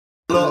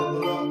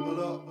Pullup.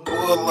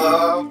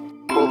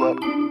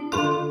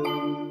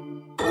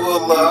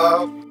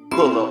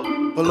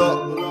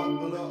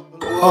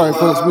 All right,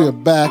 folks, we are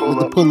back with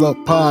the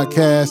Pullup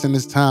podcast, and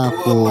it's time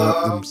for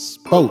them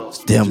spokes.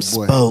 Them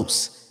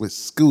spokes with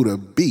Scooter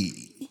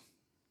B.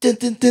 Dun,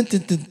 dun, dun,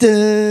 dun, dun,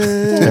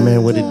 dun. Hey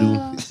man, what it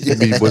do? It's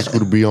me, boy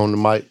Scooter B on the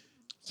mic,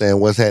 saying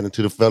what's happening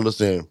to the fellas,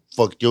 saying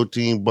fuck your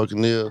team,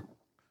 Buccaneers,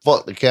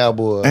 fuck the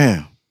Cowboys.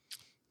 Damn.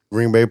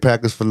 Green Bay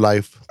Packers for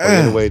life. But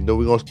anyway, though,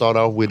 we're gonna start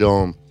off with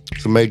some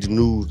major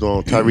news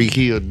on Tyreek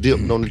Hill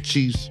dipped on the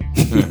Chiefs.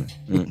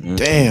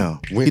 Damn.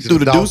 Went He to threw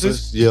the Dolphins,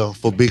 deuces? Yeah,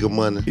 for bigger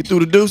money. He threw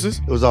the deuces?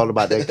 It was all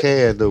about that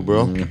cash though,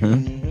 bro. I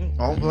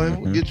don't blame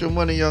him. Get your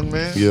money, young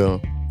man. Yeah.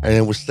 And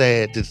it was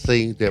sad to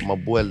see that my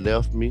boy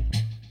left me.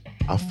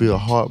 I feel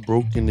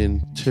heartbroken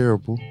and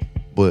terrible,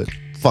 but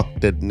fuck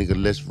that nigga,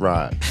 let's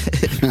ride.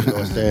 You know what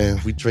I'm saying?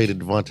 We traded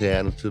Devontae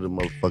Adams to the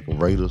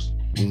motherfucking Raiders.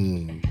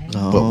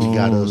 But we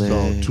got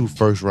us 2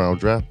 first-round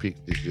draft picks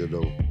this year,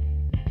 though.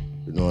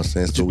 You know what I'm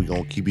saying? So we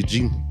gonna keep it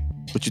G.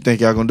 What you think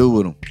y'all gonna do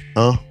with him?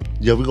 Huh?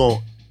 Yeah, we gonna.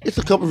 It's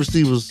a couple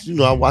receivers. You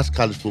know, I watch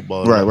college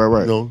football. Right.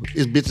 You know,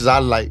 it's bitches I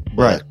like.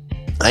 Right.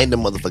 I ain't the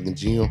motherfucking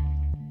GM. You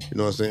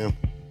know what I'm saying?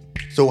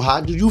 So how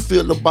do you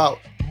feel about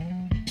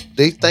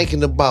they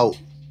thinking about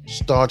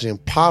starting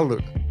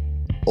Pollard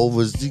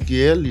over Zeke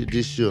Elliott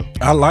this year?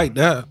 I like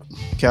that.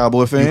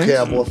 Cowboy fans? You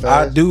Cowboy fans?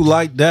 I do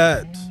like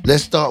that.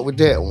 Let's start with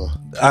that one.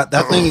 I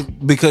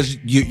think because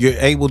you're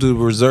able to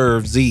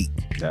reserve Zeke.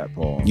 That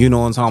part. You know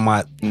what I'm talking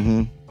about?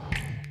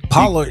 Mm-hmm.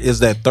 Pollard is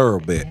that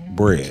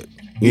thoroughbred.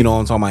 You know what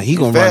I'm talking about? He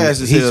gonna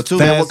fast run. as hell, too.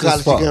 Man, what Fast college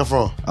as you fuck. came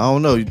from? I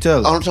don't know. You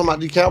tell I'm him. talking about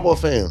the Cowboy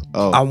fan.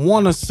 Oh. I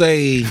want to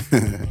say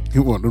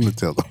You want them to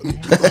tell them.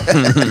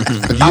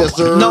 Yes,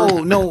 sir.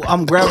 no.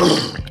 I'm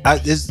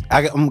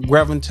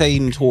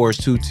gravitating towards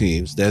 2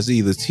 teams. That's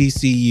either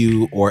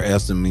TCU or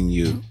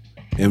SMU,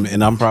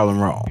 and I'm probably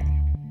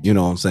wrong. You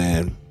know what I'm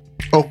saying?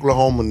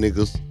 Oklahoma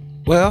niggas.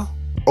 Well,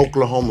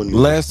 Oklahoma niggas.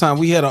 last time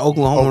we had an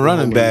Oklahoma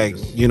running back,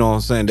 niggas. you know what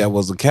I'm saying, that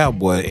was a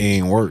Cowboy, it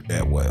ain't worked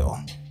that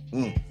well.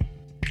 I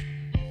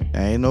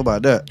ain't know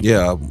about that.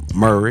 Yeah,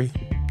 Murray.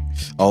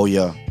 Oh,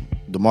 yeah.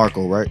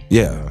 DeMarco, right?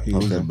 Yeah, he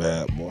was Okay. a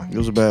bad boy. He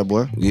was a bad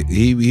boy.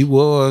 He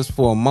was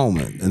for a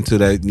moment until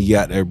he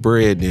got that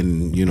bread,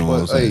 and you know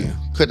what I'm But, hey, saying.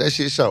 cut that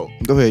shit short.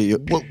 Go ahead. You.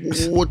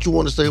 What you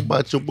want to say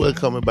about your boy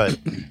coming back?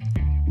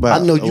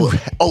 But, I know you.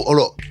 Oh,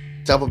 look,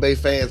 Tampa Bay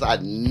fans. I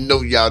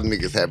know y'all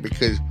niggas happy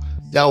because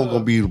y'all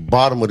gonna be the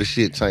bottom of the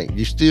shit tank.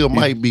 You still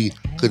might be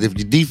because if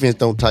your defense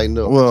don't tighten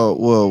up.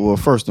 Well.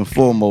 First and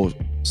foremost,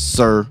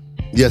 sir.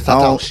 Yes, I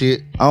talk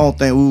shit. I don't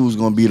think we was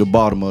gonna be the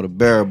bottom of the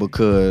barrel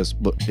because,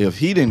 but if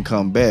he didn't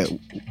come back,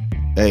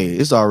 hey,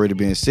 it's already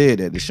been said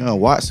that Deshaun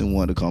Watson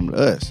wanted to come to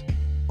us.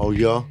 Oh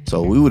yeah.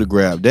 So we would have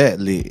grabbed that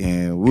lit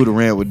and we would have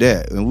ran with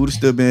that, and we would have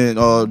still been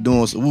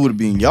doing. We would have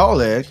been y'all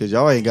ass because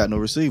y'all ain't got no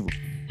receiver.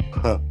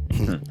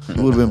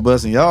 We would have been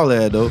busting y'all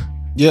ass though.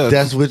 Yeah,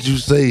 That's what you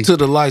say. to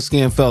the light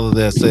skinned fella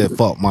that said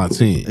fuck my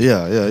team.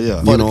 Yeah. For You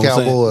the know what I'm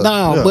saying? Cowboys.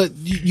 No, Yeah. but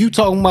you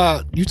talking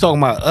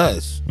about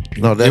us.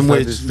 No, that's in like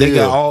which this they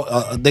got field.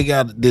 all they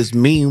got this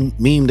meme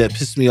that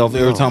pissed me off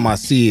every time I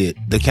see it.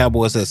 The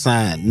Cowboys have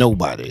signed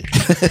nobody.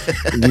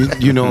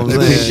 you know what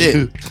I'm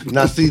saying?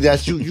 Now see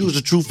that's you. You was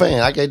a true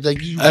fan. I got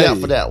you Hey. out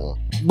for that one.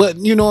 But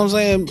you know what I'm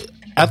saying?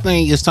 I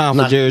think it's time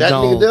for Nah, Jerry that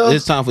nigga Jones. there?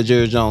 It's time for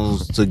Jerry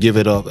Jones to give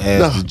it up as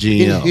No, the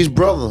GM. his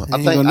brother. I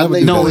He think. ain't gonna I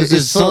think never do it.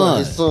 his son.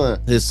 His son.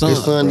 His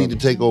son need to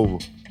take over.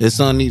 His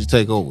son needs to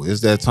take over.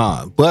 It's that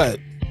time. But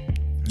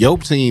your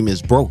team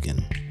is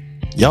broken.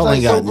 Y'all Think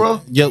ain't got so,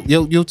 bro?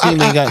 your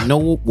team ain't got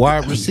no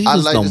wide I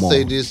receivers like no to more.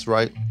 say this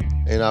right,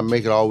 and I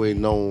make it always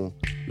known.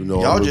 You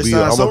know, Y'all I'm just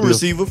gonna signed be, some I'm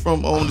receiver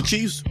from on the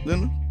Chiefs,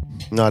 didn't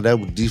they? No, that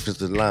was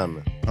defensive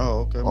lineman.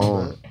 Oh, okay. my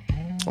bad.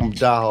 I'm a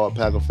diehard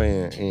Packer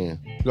fan, and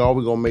y'all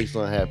we gonna make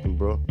something happen,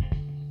 bro.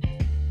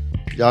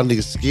 Y'all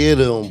niggas scared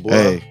of them, boy.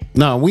 Hey,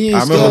 No, we ain't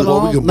I remember scared Boy,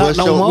 of we them. can Not bust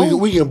no your more.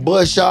 we can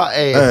bust y'all ass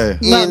Hey.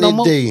 Not no any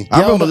more. day.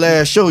 I remember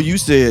last show you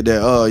said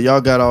that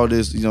y'all got all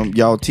this,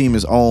 y'all team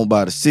is owned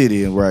by the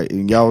city and right,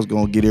 and y'all was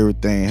gonna get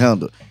everything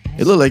handled.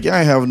 It look like y'all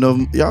ain't have enough.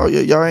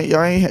 Y'all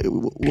ain't.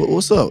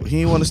 What's up?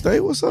 He ain't want to stay.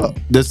 What's up?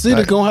 The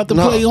city gonna have to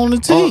play on the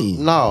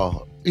team.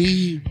 No,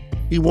 he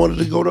wanted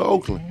to go to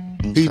Oakland.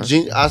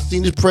 I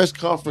seen his press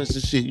conference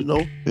and shit. You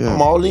know, Yeah.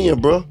 I'm all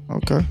in, bro.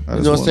 Okay.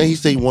 You know what I'm saying? He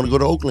said he want to go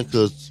to Oakland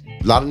because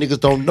a lot of niggas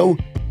don't know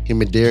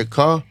him and Derek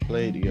Carr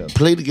Play together.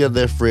 play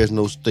together at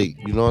Fresno State.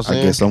 You know what I'm I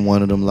saying? guess I'm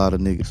one of them lot of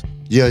niggas.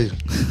 Yeah,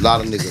 a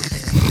lot of niggas.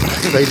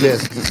 Say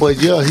less. But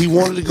yeah, he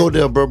wanted to go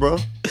there, bro.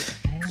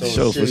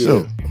 So, For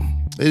sure.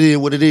 It is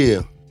what it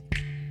is.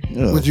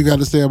 Yeah. What you got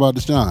to say about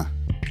Deshaun?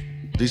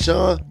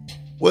 Deshaun,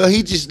 well,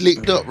 he just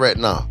licked up right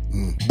now.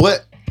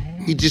 But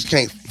he just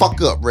can't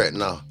fuck up right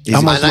now.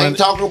 How much And I money- ain't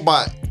talking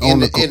about On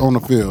the field.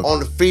 On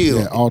the field.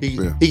 Yeah, off the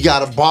field. He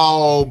got a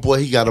ball, boy.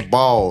 He got a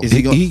ball. Is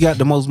he gonna? He got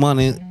the most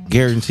money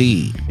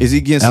guaranteed. Is he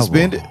getting Ever.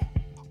 suspended?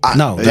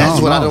 No,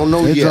 That's what I don't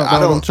know They yet. dropped I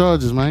all them don't.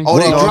 charges, man. Oh,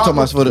 they I'm dropped talking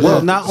about for the.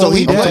 Well, not So only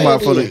he I'm that, talking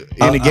about for played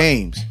the in the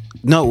games.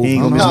 He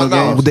ain't gonna miss no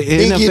games. The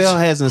NFL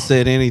hasn't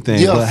said anything.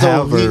 Yeah, but so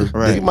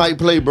however, he might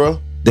play, bro.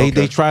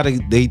 They try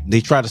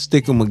to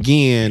stick him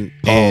again,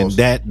 and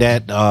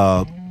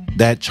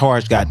that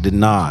charge got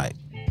denied.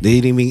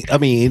 They didn't even. I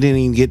mean, it didn't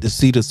even get to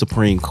see the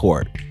Supreme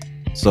Court.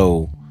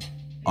 So,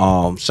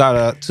 shout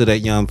out to that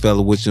young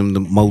fella, wish him the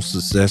most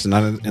success, and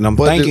I'm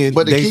thinking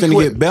they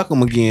finna get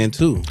Beckham again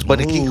too. But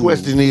the key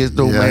question is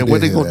though, man,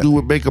 what they gonna do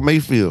with Baker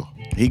Mayfield?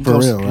 He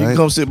can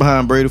come sit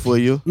behind Brady for a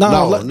year.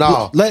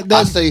 No.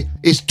 I say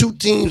it's two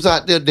teams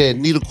out there that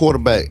need a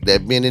quarterback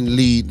that been in the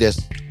league.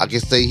 I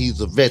can say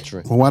he's a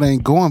veteran. Well, why they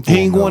ain't going for him?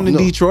 He ain't going to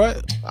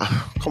Detroit.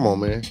 Come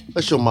on, man.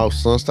 Let's your mouth,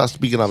 son. Stop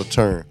speaking out of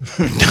turn.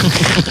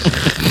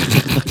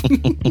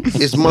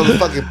 It's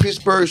motherfucking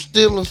Pittsburgh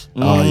Steelers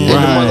and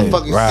the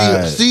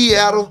motherfucking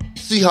Seattle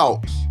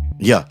Seahawks.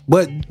 Yeah,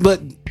 but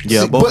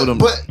both of them.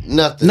 But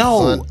nothing.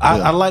 No, son.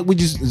 I like what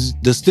the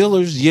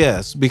Steelers.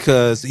 Yes,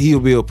 because he'll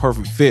be a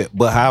perfect fit.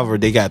 But however,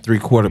 they got 3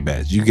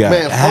 quarterbacks. You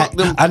got fuck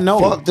them. I know.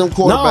 Fuck them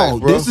quarterbacks, no,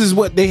 bro. This is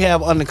what they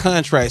have under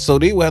contract, so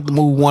they will have to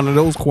move one of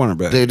those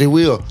cornerbacks. They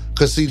will.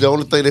 Cause see, the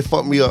only thing they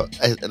fucked me up,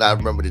 and I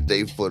remember the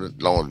day for the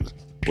longest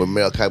with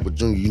Mel Kiper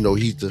Jr. You know,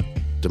 he's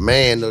the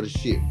man of the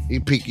shit. He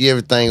pick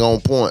everything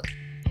on point.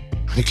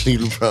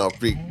 Cleveland Brown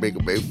freak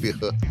Baker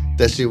Mayfield.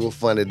 That shit was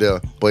funny though.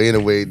 But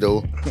anyway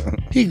though,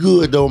 he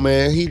good though,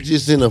 man. He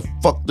just in a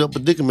fucked up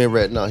predicament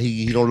right now.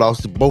 He don't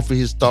lost both of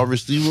his star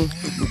receivers.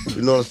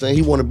 You know what I'm saying?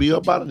 He want to be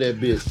up out of that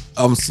bitch.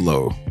 I'm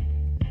slow.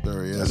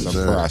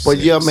 But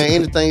yeah, man.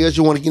 Anything else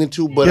you want to get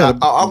into? But I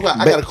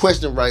got a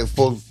question right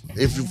for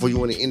you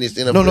want to end this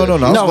interview. No.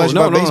 I was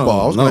about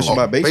baseball. I was questioning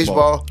about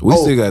baseball. We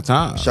still got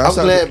time. I'm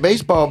glad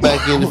baseball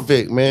back in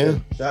effect,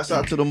 man. Shouts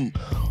out to them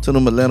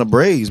Atlanta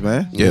Braves,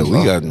 man. Yeah,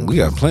 we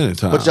got plenty of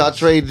time. But y'all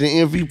traded the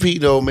MVP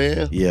though,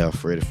 man. Yeah,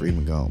 Freddie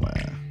Freeman gone,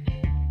 man.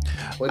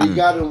 But he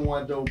got him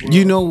one though, bro.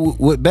 You know,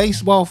 with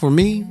baseball for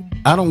me,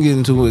 I don't get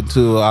into it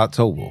till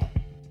October.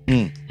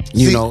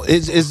 You know,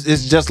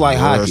 it's just like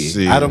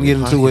hockey. I don't get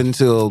into it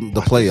until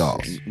the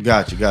playoffs.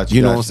 Got you.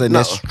 You know what I'm saying?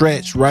 That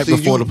stretch right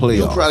before the playoffs.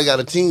 You probably got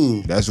a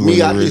team. That's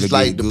me. I really just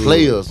like the good.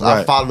 players. Right.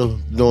 I follow.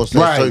 You know what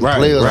I'm saying? Certain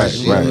players and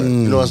shit. Right. You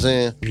know what I'm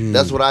saying?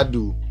 That's what I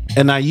do.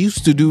 And I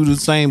used to do the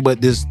same,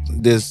 but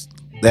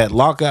that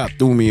lockout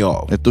threw me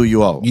off. It threw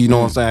you off. You know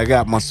what I'm saying? I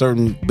got my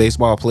certain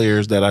baseball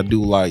players that I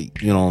do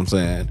like. You know what I'm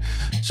saying?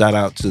 Shout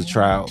out to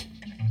Trout.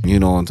 You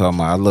know what I'm talking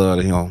about? I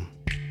love him.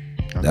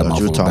 I thought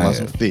you were talking about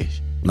some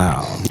fish.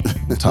 Nah,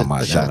 I'm talking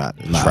about Shout out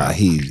to nah, Trout.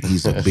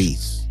 he's a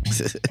beast.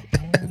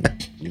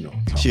 You know.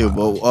 Shit,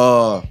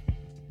 but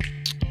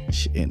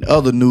in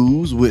other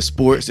news with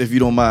sports, if you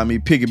don't mind me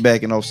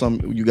piggybacking off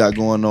something you got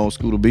going on,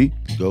 Scooter B.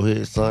 Go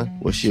ahead, son.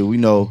 Well, shit, we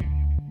know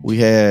we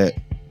had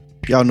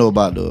y'all know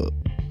about the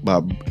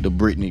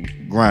Brittany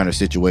Griner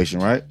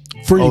situation, right?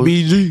 Free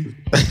BG.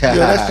 Yeah,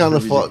 that's kind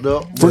of fucked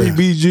up. Free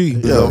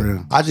BG.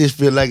 Yeah. I just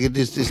feel like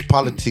it's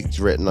politics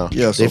right now.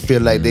 Yeah, so they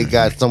feel like they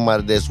got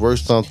somebody that's worth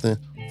something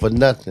for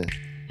nothing.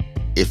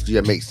 If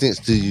that makes sense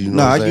to you, you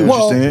know what I'm saying?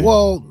 What you're saying.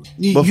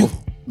 Well,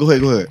 go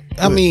ahead.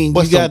 I mean,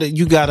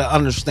 you gotta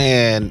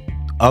understand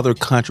other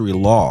country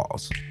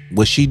laws.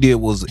 What she did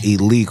was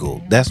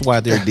illegal. That's why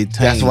they're detained.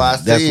 That's why I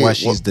said, that's why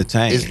she's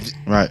detained.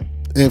 Right.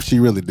 If she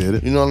really did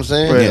it. You know what I'm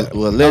saying? Right.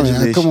 Well,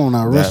 allegedly, come on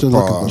now, Russia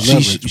looking for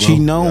leverage, bro. She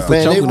known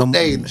for choking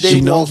them.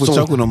 She known for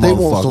choking them They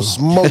want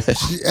some motherfuckers.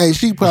 smoke.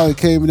 She probably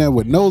came in there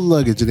with no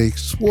luggage and they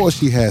swore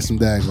she had some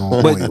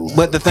daggone oil.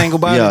 But the thing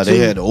about it, they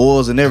had the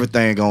oils and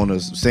everything on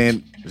us,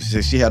 saying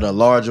she had a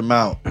large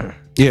amount.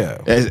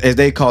 Yeah, as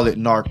they call it,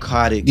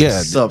 narcotic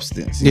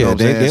substance. You know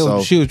what I'm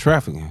saying? She was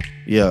trafficking.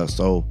 Yeah,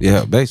 so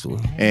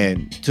basically.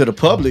 And to the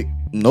public,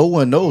 no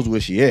one knows where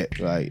she at.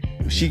 Like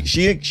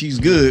she's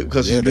good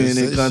because she's been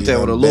in contact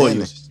with her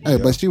lawyers. Hey,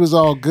 but she was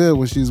all good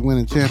when she was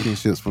winning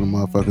championships for the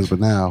motherfuckers. But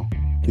now,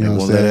 you know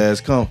what I'm saying? That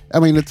ass come. I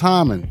mean, the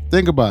timing.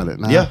 Think about it.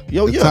 Now.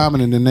 The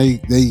timing, and then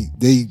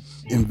they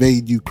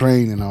invade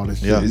Ukraine and all this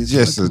shit. Yeah, it's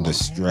just a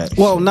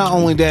distraction. Well, not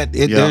only that,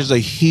 there's a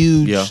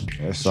huge. Yeah,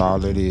 that's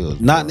all it is.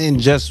 Not in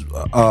just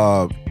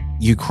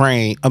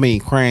Ukraine. I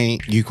mean,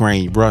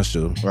 Ukraine,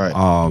 Russia.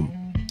 Right.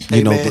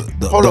 You know,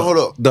 hold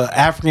up. The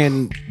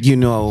African,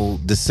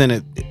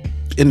 descendant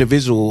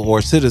individual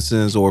or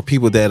citizens or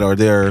people that are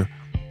there,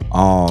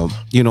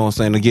 you know what I'm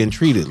saying, are getting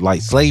treated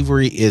like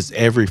slavery is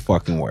every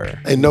fucking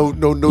where. And no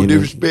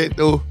disrespect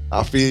though.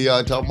 I feel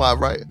y'all talking about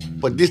right,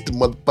 but this the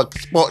motherfucking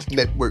sports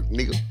network,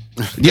 nigga.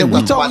 Yeah,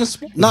 we talking.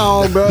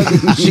 No, bro.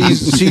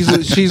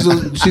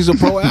 She's a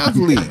pro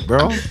athlete,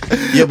 bro.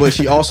 Yeah, but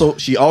she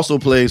also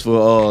plays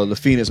for the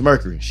Phoenix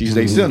Mercury. She's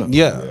their center.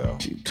 Yeah,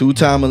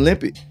 2-time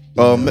Olympic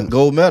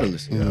gold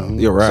medalist. Yeah.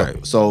 You're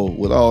right. So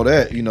with all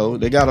that,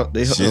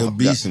 they She's a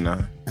beast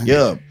now.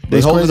 Yeah,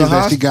 they hold her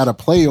hostage. She got to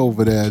play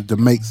over there to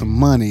make some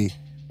money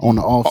on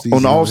the off season.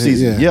 On the off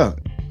season, yeah.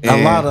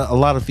 A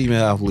lot of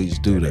female athletes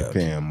do that.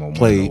 Paying more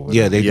Play, money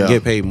yeah, they Yeah.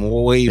 get paid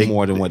way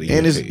more than what they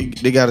And get paid.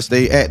 they got to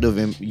stay active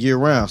and year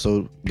round.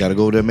 So got to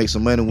go there and make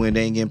some money when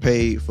they ain't getting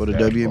paid for the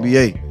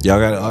WNBA. Y'all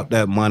gotta up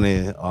that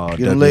money. Get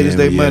them ladies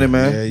their money,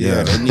 man.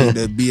 Yeah, they need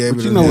to be able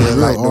But to you know what the live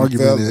real like them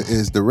argument fellas.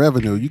 is the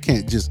revenue. You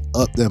can't just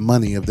up their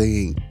money if they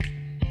ain't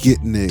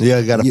getting it.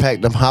 Yeah, gotta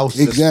pack them houses.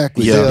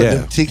 Exactly. Yeah. Sell Yeah.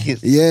 them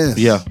tickets. Yes.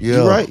 Yeah,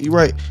 Yeah. you're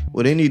right.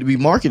 Well, they need to be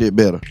marketed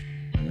better.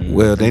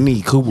 Well, they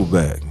need Cooper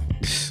back.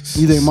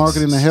 You think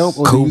marketing to help,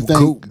 or do you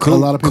think a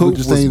lot of people Coop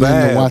just was ain't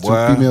bad, into watching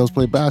boy. females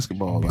play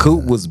basketball? Like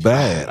Coop that? was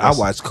bad. I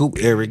watched Coop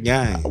every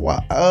game.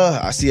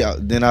 I see.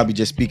 Then I'll be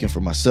just speaking for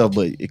myself,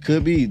 but it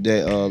could be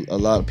that a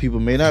lot of people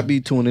may not be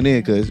tuning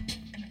in because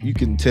you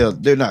can tell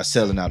they're not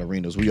selling out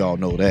arenas. We all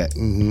know that.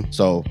 Mhm.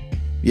 So,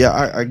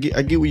 yeah, I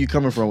get where you're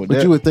coming from with But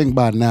that. you would think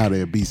by now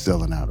they'd be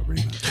selling out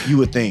arenas. You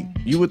would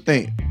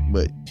think,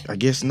 but I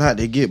guess not.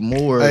 They get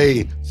more.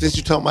 Hey, since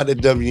you talking about the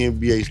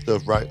WNBA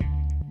stuff, right?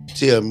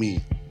 Tell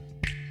me,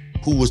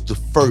 who was the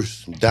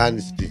first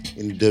dynasty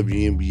in the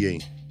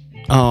WNBA?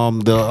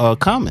 The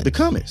Comets. The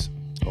Comets.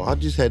 Oh, I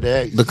just had to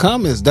ask. The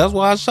Comets. That's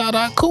why I shout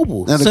out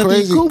Cooper. Now the Cynthia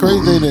crazy Cooper.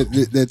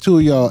 thing that two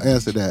of y'all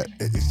answered that,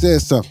 it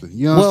says something.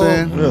 You know what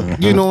I'm saying?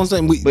 Yeah. You know what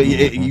I'm saying? But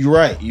you're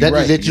right. that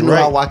just let you know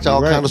I watch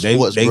all kind of They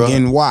sports, they bro.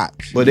 getting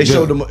watched. But they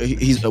showed them.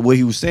 He's what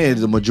he was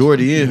saying. The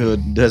majority in here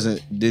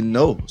didn't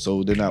know,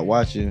 so they're not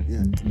watching.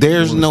 Yeah.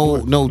 There's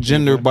no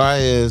gender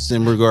bias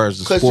in regards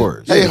to 'Cause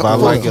sports. hey, If I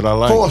like it, I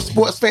like for a it.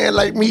 sports fan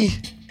like me,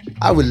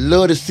 I would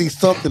love to see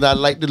something I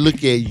like to look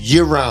at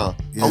year round.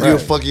 I don't give a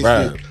fuck if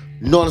Right.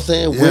 you know what I'm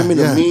saying? Yeah, Women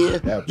yeah. and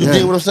men. You Yeah.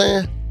 dig what I'm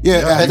saying? Yeah,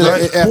 after,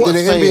 right. after Sports the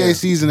NBA fan.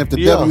 season, if the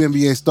Yeah.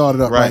 WNBA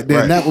started up right then,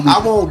 Right. that would be. I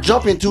won't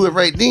jump into it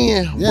right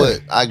then, Yeah.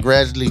 but I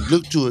gradually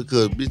look to it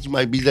because bitch, you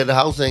might be at the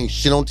house saying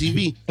shit on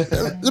TV.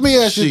 Let me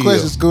ask you a Shit.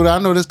 question, Scooter. I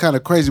know this kind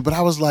of crazy, but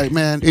I was like,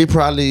 man, It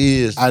probably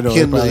is. I know it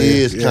Kendall probably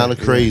is Yeah, kind of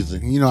yeah. crazy.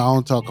 You know, I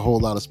don't talk a whole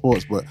lot of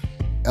sports, but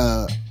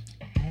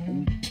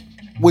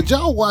would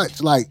y'all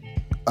watch like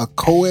a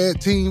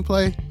co-ed team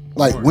play,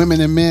 like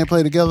women and men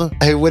play together?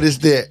 Hey, what is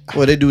that?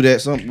 Well, they do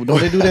that. Don't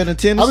they do that in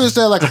tennis? I'm just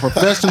saying, like a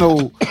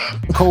professional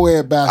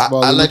co-ed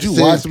basketball. I league. like Would you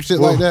to watch say- some shit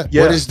well, like that?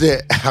 Yeah. What is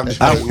that? I'm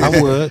just I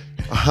would.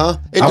 Huh?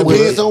 It I would.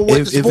 depends on what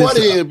the If sport it's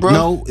a- is, bro.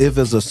 No, if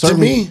it's a certain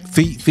me-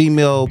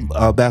 female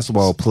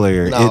basketball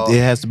player, No. it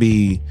has to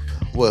be.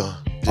 Well,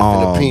 different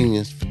Um,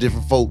 opinions for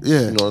different folks.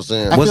 Yeah. You know what I'm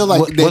saying? I What's- feel like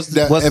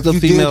what's if the you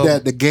female- did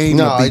that, the game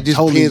No, would be it just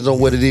totally, depends on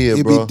what it is,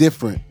 it'd bro. be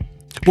different.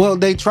 Well,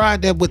 they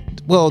tried that with.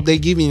 Well, they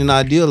give you an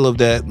idea of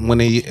that when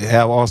they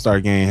have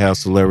All-Star game, have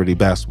celebrity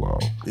basketball.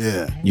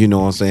 Yeah. You know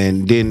what I'm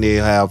saying? Then they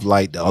have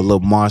like a little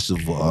march of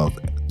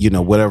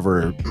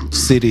whatever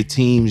city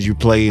teams you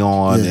play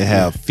on Yeah, and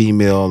have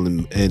female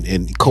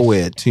and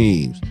co-ed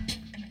teams.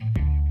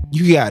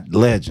 You got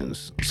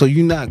legends. So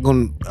you're not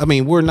gonna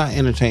we're not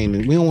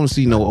entertaining. We don't want to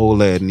see no old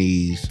lad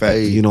knees.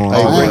 Hey, You know what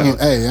hey, I'm I, saying? ain't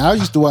gonna- hey, I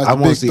used to watch I the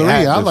wanna Big see Three.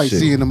 I active like shit.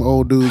 seeing them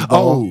old dudes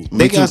ball. Oh,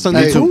 they got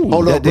something Hey, too.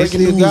 hold That up, they breaking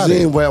still news got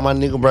it. in where my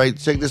nigga, right?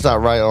 Check this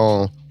out,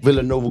 right?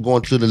 Villanova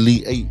going to the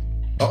Elite Eight.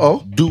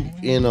 Duke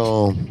and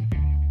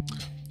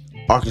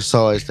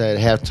Arkansas is at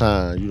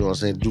halftime. You know what I'm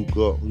saying? Duke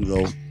up. You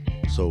know,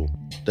 so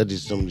that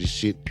is some of the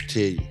shit to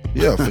tell you.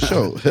 Yeah, for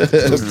sure.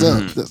 What's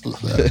up? That's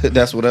what's up.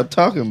 That's what I'm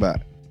talking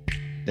about.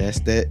 That's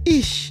that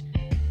ish.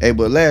 Hey,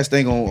 but last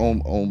thing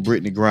on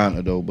Brittany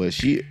Griner though, but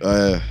she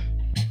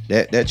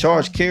that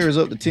charge carries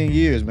up to 10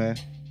 years, man.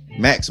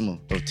 Maximum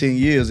of 10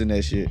 years in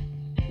that shit.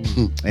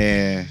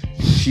 And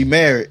she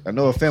married. I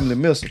know her family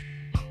miss her.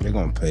 They're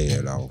gonna pay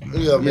it off,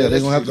 man. Yeah, they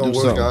gonna have to do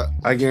something.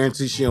 I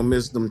guarantee she'll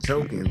miss them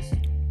chokings.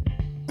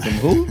 Them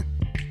who?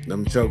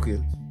 Them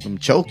chokings. Them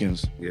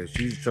chokings. Yeah,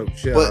 she's choked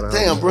shit. But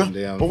damn, bro.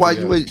 But why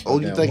you wait? Oh,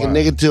 you thinking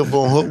negative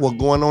on her? What's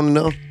going on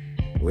now?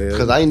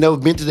 Because I ain't never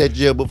been to that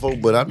jail before.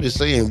 But I'm just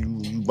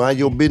saying, you mind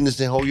your business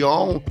and hold your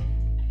own.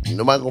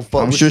 Nobody gonna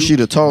fuck I'm with sure you. she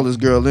the tallest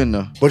girl in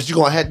there. But you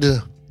gonna have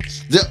to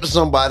step to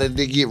somebody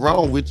that get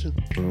wrong with you.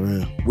 For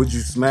real. Would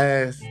you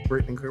smash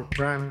Brittany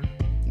Griner?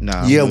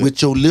 Nah. Yeah, but-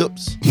 with your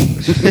lips.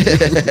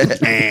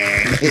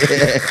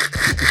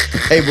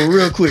 Hey, but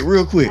real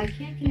quick. I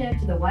can't connect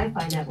to the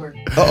Wi-Fi network.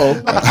 Uh-oh.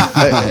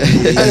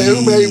 Hey,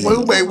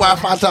 who made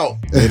Wi-Fi talk?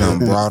 They done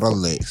brought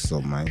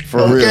Alexa, man. For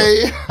real.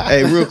 Okay.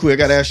 Hey, real quick, I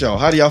gotta ask y'all,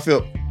 how do y'all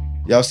feel?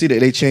 Y'all see that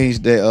they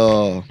changed that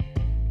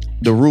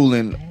the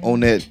ruling on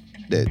that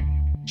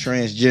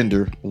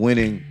transgender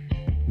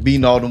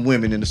beating all them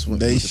women in the swim.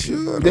 They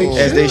should.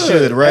 As they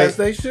should, right? As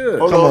they should.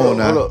 Hold Come on, on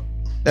now. hold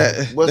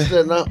up. What's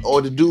that now?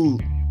 Or the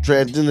dude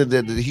transgender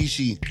that the he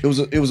she.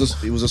 It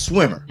was a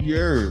swimmer. You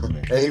heard me.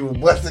 And he was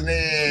busting You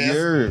ass.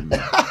 heard me.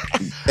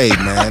 Hey,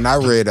 man, I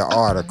read the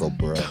article,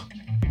 bro.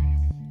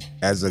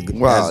 As a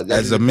Wow,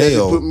 as a Put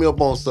male, me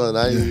up on something.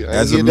 I ain't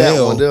As a get that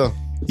male, one there.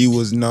 he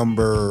was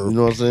number You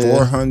know what I'm saying?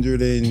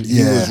 400 and he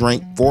Yeah. was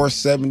ranked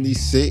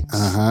 476.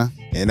 Uh-huh.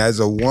 And as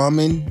a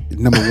woman,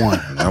 Number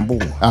one. number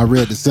 1. I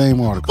read the same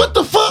article. What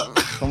the fuck?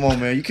 Come on,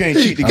 man. You can't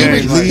cheat the He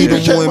game like leave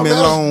that. them women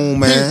alone,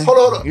 man.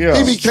 Hold on. Yeah.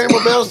 He became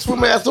a better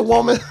swimmer as a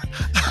woman.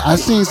 I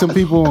seen some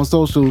people on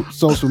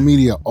social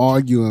media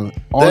arguing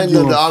for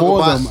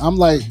them. I'm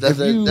like, that's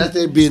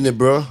their business,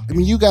 bro. I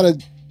mean, you gotta.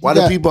 Why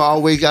do people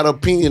always got an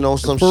opinion on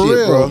some for shit,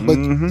 real, bro? But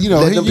you know,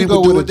 Let here them you people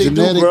go do with what a they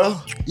genetic. do,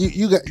 bro.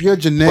 You got your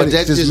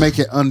genetics just make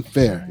it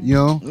unfair. You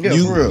know,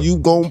 You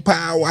gon'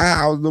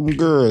 powerhouse them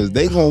girls.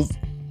 They gon'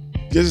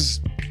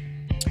 just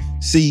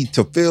see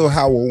to feel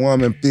how a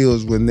woman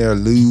feels when they're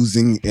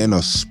losing in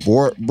a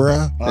sport,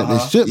 bruh.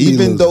 They should be Even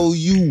losing. though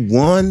you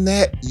won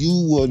that, you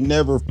will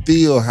never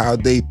feel how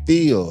they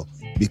feel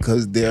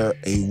because they're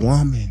a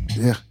woman.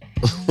 Yeah.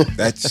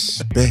 That's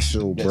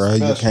special, bro.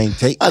 You can't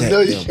take that. I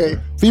know you from can't.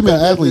 her. Female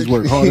athletes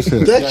work hard as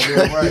shit.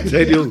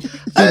 They do.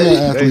 Female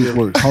athletes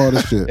work hard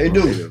as shit. They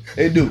do.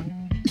 They do.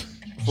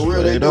 For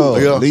real, they Straight do.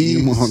 up. Yeah. Leave.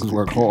 You motherfuckers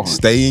work hard.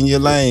 Stay in your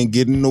lane.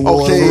 Get in the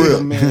water. Okay.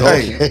 Real, man.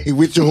 Hey,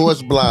 with your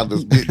horse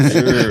blinders.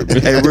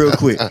 Hey, real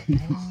quick. I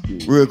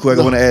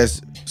want to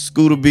ask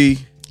Scooter B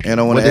and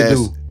I want What to they ask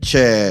do?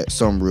 Chad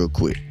something real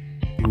quick.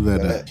 Who's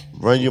that?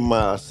 Run your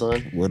mind,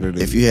 son. What are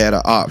they? If you had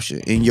an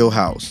option in your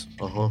house,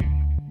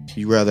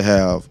 you rather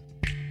have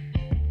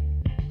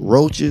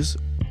roaches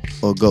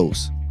or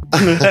ghosts?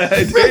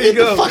 There you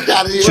go. Fuck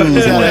out of here.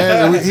 Choose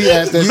one. He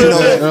asked that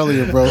shit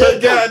earlier, bro.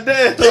 God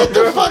damn, Get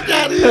the fuck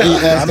out of He here.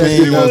 asked that mean,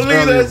 shit you us leave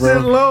that earlier, shit bro.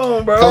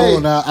 alone, bro. Come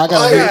on now, I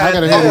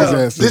gotta hear his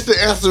answer. This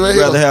the answer right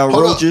Rather here. have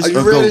Hold on. roaches Are you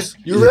or ready? ghosts?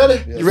 You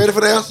ready? You ready for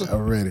the answer?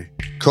 I'm ready.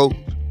 Coach,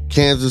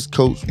 Kansas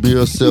coach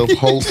Bill Self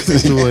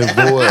hosts to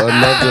avoid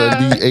another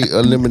Elite 8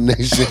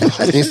 elimination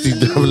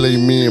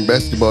NCAA men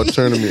basketball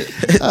tournament.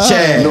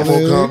 Chad. No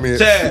more comments.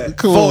 Chad.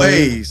 Come Four on,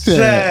 A's.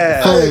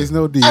 Chad. 4 A's,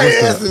 no D. I ain't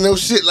What's up? answering no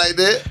shit like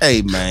that.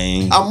 Hey,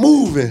 man. I'm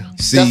moving.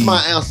 See, That's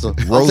my answer. I'm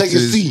taking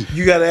roaches- C.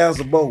 You gotta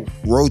answer both.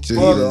 Roaches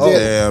Fuck is that.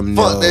 damn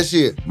Fuck near that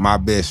shit. my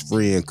best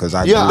friend because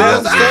I Yeah, grew I up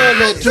understand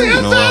with that too.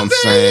 You know what I'm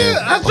saying?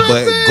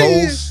 But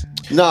ghosts,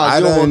 Nah,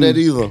 you don't want that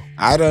either.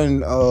 I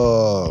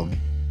done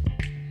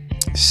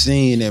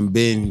seen and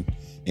been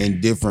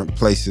in different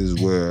places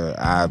where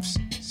I've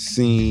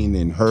seen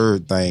and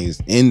heard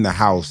things in the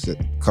house that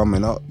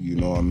coming up. You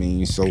know what I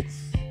mean? So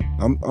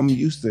I'm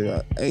used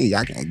to. Hey,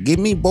 I can give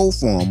me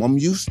both of them. I'm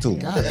used to.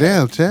 God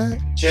damn,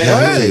 Chad.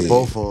 Yeah, take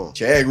both of them.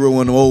 Chad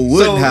grew in the old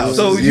wooden house.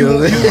 So know you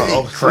what I'm saying?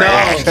 Oh,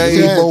 crap.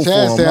 Hey, both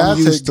Chad of said them. I I'm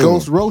take used to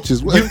ghost them.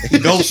 roaches.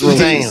 Ghost roaches.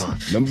 Damn.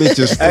 Them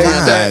bitches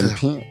Chad.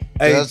 flying,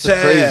 Hey, That's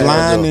a crazy Chad.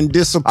 blind and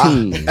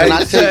disappeared.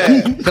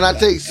 Can I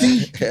take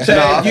C? Chad,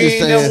 I'm you just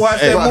ain't never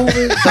watched that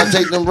movie Can I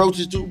take them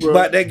roaches too, bro?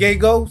 about that gay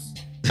ghost?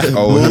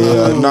 Oh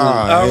yeah,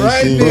 nah. All ain't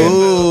right, seen then.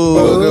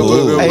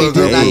 that. Hey,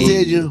 did I hey.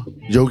 tell you?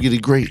 Yogi the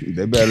Great.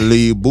 They better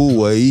leave Boo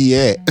where he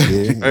at.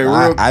 Yeah.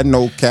 real- I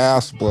know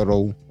Casper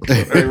though.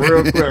 Hey,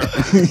 real quick.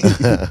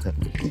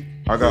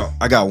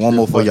 I got one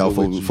more for y'all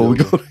before we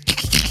go.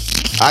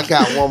 I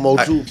got one more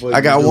too for you.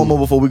 I got one more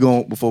before we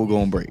go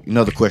on break.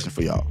 Another question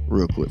for y'all,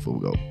 real quick before we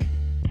go.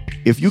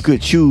 If you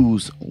could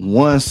choose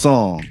one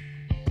song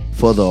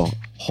for the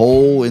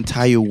whole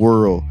entire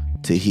world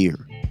to hear,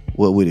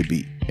 what would it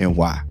be and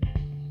why?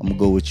 I'm gonna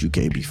go with you,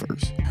 KB,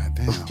 first. God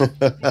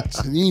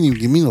damn. You didn't even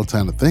give me no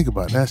time to think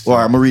about that shit. All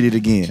right, I'm gonna read it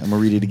again.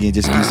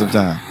 Just give me some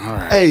time. All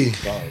right. Hey,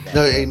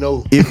 no, ain't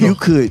no. If you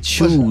could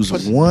choose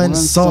one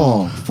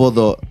song for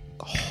the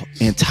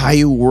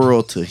entire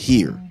world to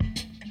hear,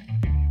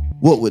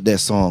 what would that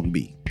song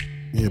be?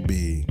 It'd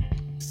be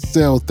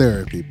Cell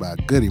Therapy by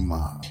Goody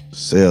Mob.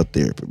 Cell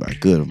Therapy by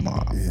Good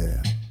Mom.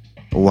 Yeah.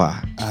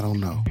 Why? I don't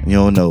know. You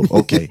don't know.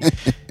 Okay.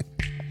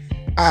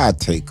 I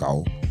take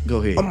off. Go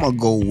ahead. I'm gonna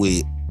go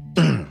with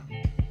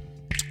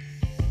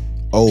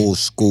old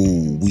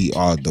school. We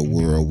are the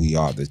world. We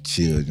are the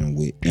children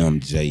with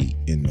MJ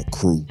and the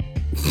crew.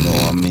 You know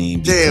what I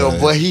mean? Damn,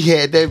 Because boy, he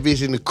had that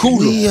bitch in the cooler.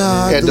 we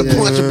are Had to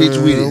punch a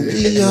bitch with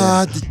it. We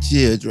are the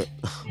children.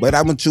 But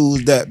I'm gonna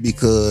choose that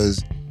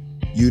because,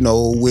 you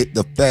know, with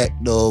the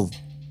fact of,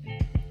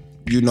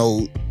 you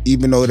know,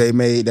 even though they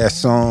made that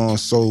song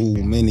so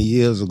many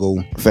years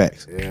ago,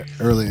 Facts. Yeah.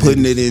 Early.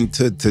 putting it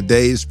into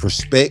today's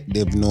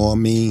perspective, you know what I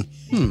mean?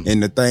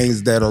 And the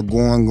things that are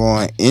going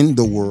on in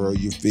the world,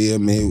 you feel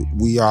me?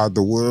 We are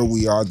the world,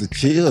 we are the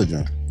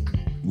children.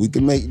 We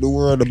can make the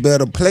world a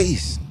better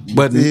place. You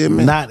But feel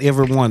me? not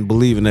everyone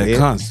believe in that Yeah,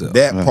 concept.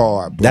 That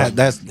part, bro.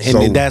 That's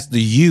So- that's the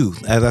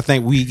youth. And I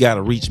think we got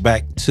to reach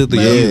back to the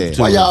Man, youth.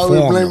 To Why y'all always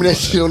inform blaming them. that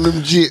shit on them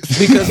jits?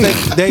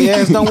 Because they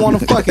ass don't want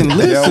to fucking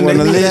listen. They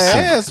wanna need listen.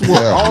 their ass whooped.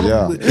 Yeah, All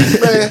yeah.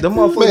 Man, the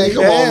motherfuckers man, need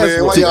come their on, ass man.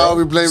 Why whooped. y'all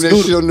always blaming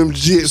that shit on them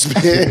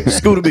jits, man?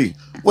 Scooter B.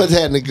 What's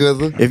happening,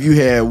 cousin? If you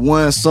had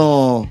one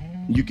song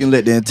you can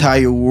let the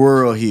entire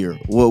world hear,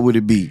 what would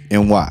it be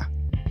and why?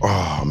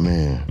 Oh,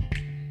 man.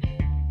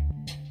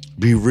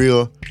 Be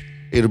real.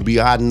 It'll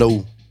be I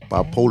Know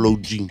by Polo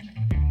G.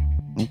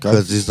 Okay.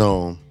 Because it's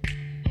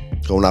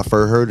when I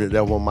first heard it,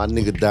 that when my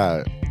nigga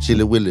died.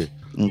 Chilly Willy.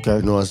 Okay.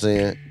 You know what I'm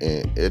saying?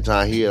 And every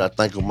time I hear it, I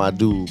think of my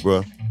dude,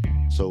 bro.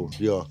 So,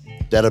 yeah,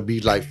 that'll be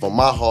like from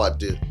my heart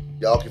that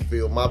y'all can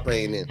feel my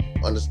pain and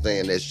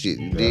understand that shit.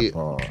 You did?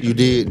 You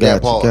did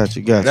that part. Got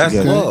you. That's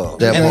love.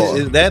 That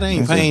And part. that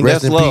ain't pain.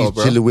 Rest That's in love, peace,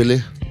 bro. Chilly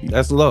Willy.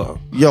 That's love.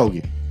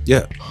 Yogi.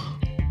 Yeah.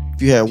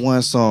 if you had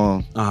one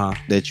song Uh-huh.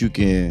 that you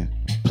can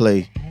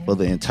play for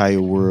the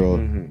entire world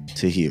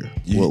to hear,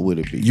 what would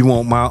it be? You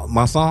want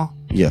my song?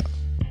 Yeah.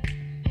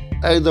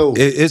 Hey, though.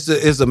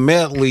 It's a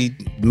medley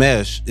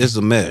mesh. It's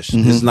a mesh.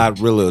 It's not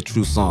really a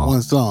true song.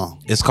 One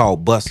song. It's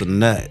called Bust a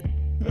Nut,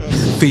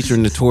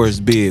 featuring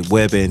Notorious Big,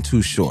 Web and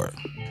Too Short.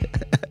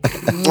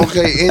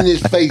 Okay, in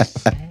his face.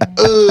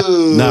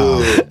 No.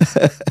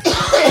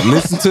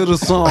 Listen to the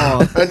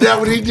song. And that's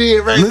what he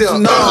did right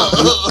Listen,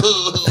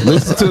 there.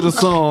 Listen to the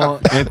song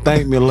and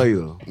thank me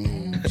later.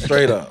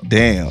 Straight up.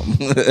 Damn. All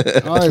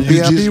right, You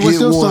B.I.B., just what's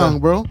get your one. song,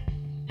 bro?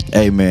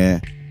 Hey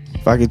man,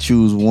 if I could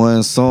choose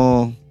one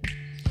song,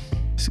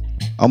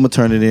 I'm gonna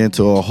turn it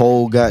into a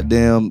whole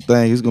goddamn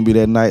thing. It's gonna be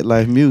that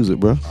nightlife music,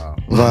 bro.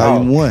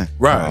 Volume 1.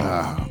 Right.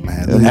 Oh,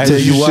 man. Let me As tell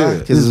you you why. should.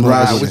 Because it's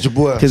Ride my with your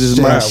boy. Because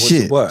it's my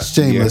shit. What?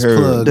 Shameless You heard.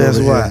 plug. That's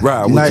over why. here.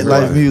 Right, with your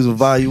Nightlife boy. music,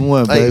 Volume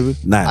 1, Hey, baby.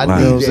 Nah, I You know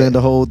need what I'm that. saying?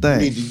 The whole You thing.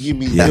 need to give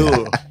me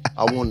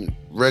I want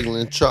regular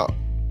and chop.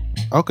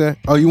 Okay.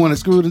 Oh, you want it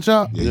screwed and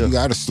chopped? Yeah, you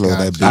gotta slow that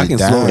I bitch can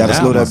down. slow it Gotta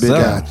down slow that bitch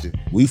myself. Got you.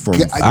 We from I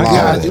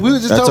got you. We were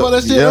just That's talking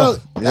about that shit earlier.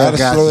 Gotta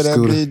Got slow you, that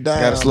Scooter. bitch down.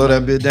 Gotta slow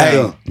that bit Hey,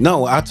 down.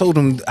 no, I told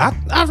him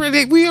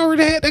we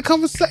already had that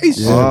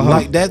conversation. Uh-huh.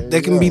 Like that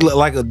can be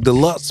like a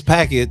deluxe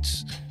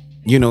package.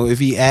 You know, if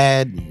he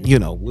add,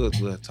 we'll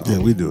talk. Yeah,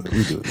 we do it.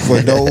 We do it.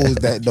 For those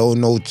that don't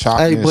know,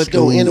 chopping Hey, but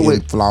though, stew anyway-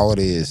 in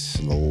Florida is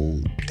slow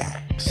down.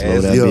 Slow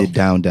that Yeah. bit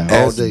down.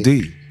 All day.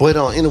 SD. But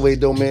anyway,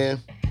 though, man,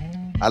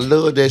 I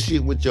love that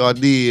shit what y'all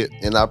did,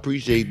 and I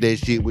appreciate that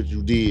shit what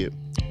you did.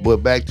 But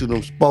back to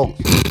them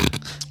sports.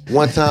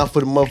 One time for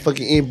the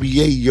motherfucking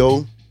NBA,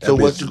 yo. So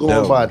That what bitch you going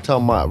dope. by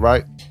talking about,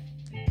 right?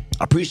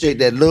 I appreciate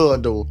that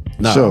love, though.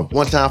 No. Sure.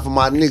 One time for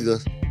my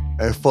niggas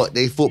and fuck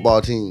they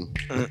football team.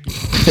 We're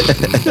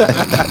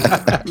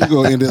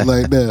going to end it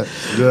like that.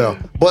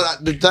 Yeah.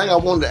 But the thing I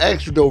wanted to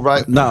ask you, though,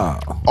 right? Nah.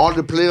 All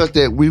the players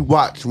that we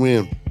watch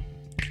when,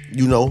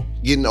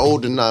 getting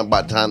older now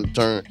by the time to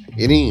turn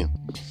it in.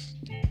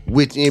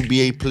 Which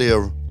NBA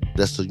player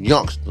that's a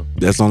youngster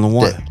That's on the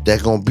one.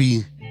 that gonna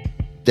be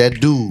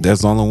that dude?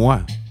 That's on the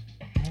one.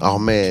 Oh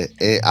man,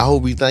 and I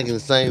hope we thinking the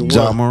same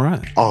Ja one.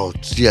 Morant. Oh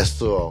yes,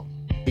 sir.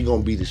 He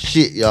gonna be the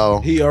shit,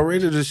 y'all. He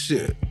already the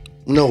shit.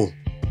 No,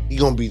 he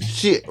gonna be the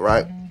shit,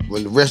 right?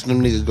 When the rest of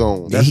them niggas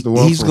gone. That's the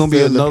one He's from gonna be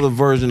Philly. another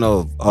version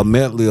of a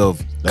medley of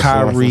That's the one from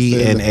Kyrie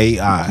Philly. and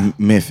AI.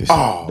 Memphis.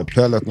 The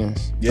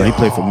Pelicans. So he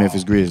played for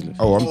Memphis Grizzlies.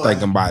 Oh, I'm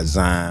thinking about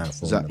Zion.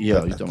 From the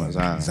Yeah, you talking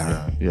about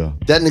Zion. Yeah.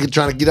 That nigga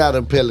trying to get out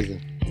of Pelican.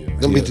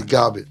 Gonna be the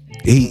garbage.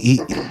 He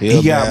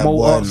He got bad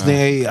more boy ups now. than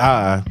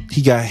AI.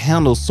 He got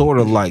handled sort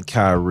of like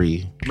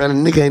Kyrie.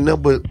 Man, the nigga ain't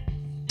nothing but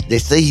they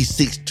say he's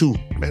 6'2".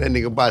 Man, that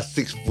nigga about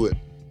 6 foot.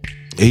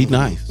 He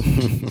nice.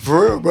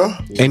 For real, bro.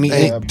 And he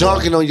Ain't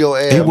dunking on your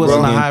ass, he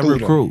wasn't bro. a high Through them.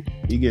 recruit.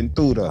 He getting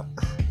through there.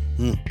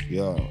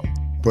 Yeah.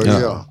 But Yeah.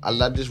 yeah,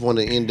 I just want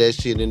to end that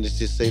shit and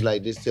just say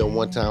like this: tell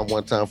one time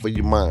for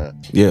your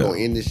mind. Yeah. Gonna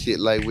end this shit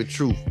like with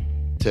truth.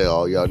 Tell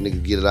all y'all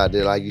niggas get it out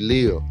there like you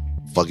live.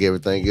 Fuck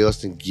everything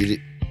else and get it.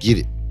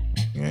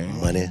 Yeah.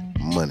 Money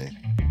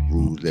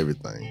rules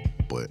everything.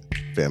 But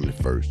family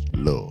first,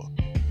 love.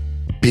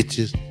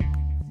 Bitches.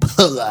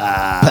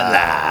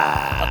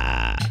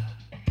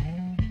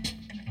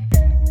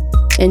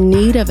 In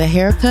need of a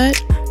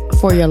haircut?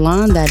 For your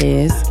lawn, that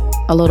is.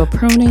 A little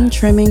pruning,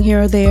 trimming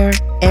here or there,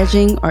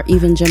 edging, or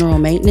even general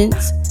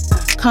maintenance?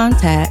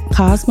 Contact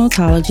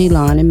Cosmetology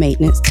Lawn and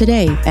Maintenance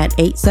today at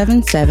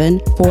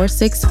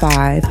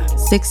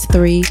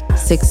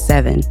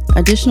 877-465-6367.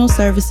 Additional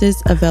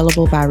services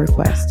available by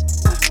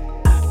request.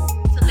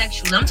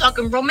 Intellectually, I'm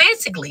talking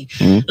romantically.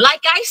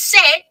 Like I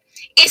said,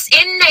 it's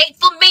innate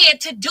for men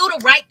to do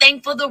the right thing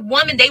for the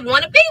woman they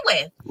want to be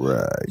with.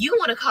 Right. You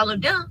want to call him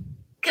dumb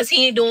because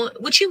he ain't doing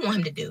what you want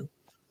him to do.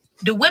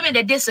 The women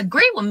that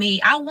disagree with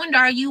me, I wonder,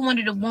 are you one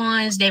of the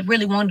ones that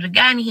really wanted a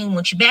guy and he didn't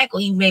want you back, or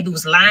he maybe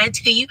was lying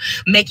to you,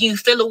 making you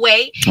feel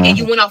away, and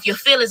you went off your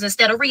feelings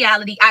instead of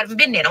reality? I've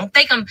been there. Don't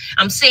think I'm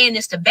saying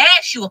this to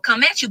bash you or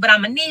come at you, but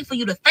I'm gonna need for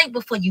you to think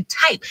before you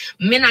type.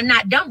 Men are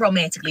not dumb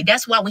romantically.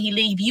 That's why when he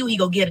leave you, he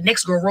go get a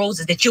next girl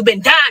roses that you've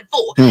been dying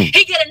for. He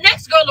get a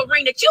next girl a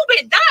ring that you've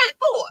been dying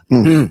for.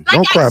 Like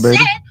Don't cry, I baby.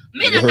 said,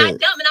 men are not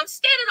dumb, and I'm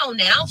standing on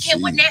that. I don't care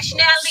what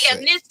nationality,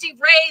 ethnicity,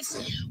 race,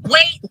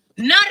 weight,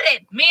 none of that.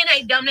 Men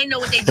ain't dumb. They know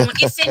what they're doing.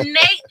 It's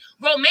innate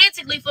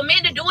romantically for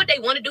men to do what they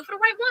want to do for the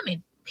right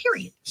woman.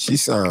 Period. She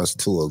sounds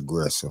too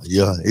aggressive.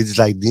 Yeah, it's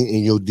like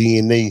in your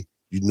DNA,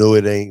 you know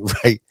it ain't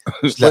right.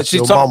 It's But like she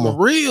your talking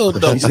mama. real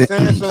though. He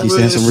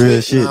saying some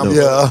real shit though.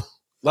 Yeah.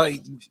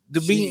 Like,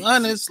 to be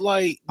honest,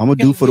 like, I'm gonna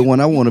do for the one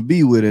I want to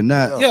be with, and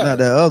not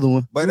that other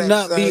one. But do at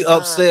not the be same time,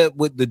 upset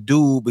with the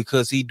dude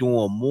because he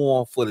doing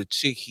more for the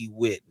chick he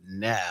with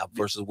now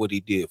versus what he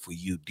did for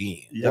you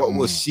then. What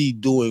was she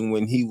doing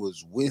when he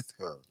was with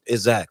her?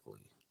 Exactly.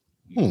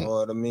 You know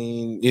what I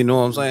mean? You know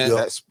what I'm saying?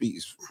 That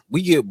speaks.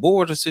 We get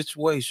bored of the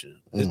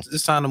situation.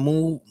 It's time to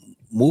move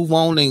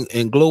on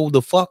and glow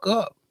the fuck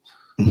up.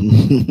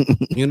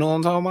 You know what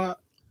I'm talking about?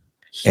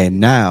 And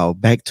now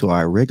back to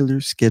our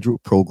regular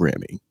scheduled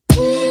programming.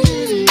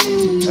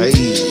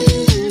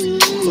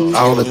 Hey.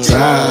 All the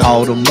time.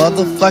 All the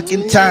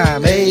motherfucking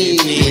time. Hey,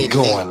 We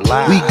going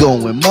live. we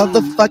going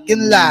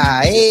motherfucking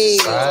live. Hey,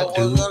 Side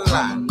Dude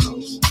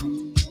Chronicles.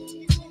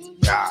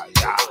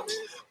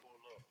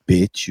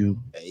 bitch, you.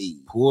 Hey.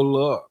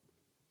 Pull up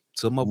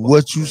to my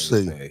What you bumper,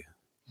 say?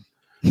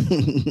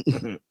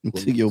 baby.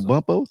 To your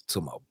bumpo?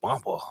 To my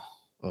bumper.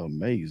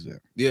 Amazing.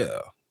 Yeah.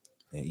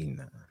 Hey,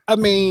 nah. I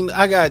mean,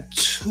 I got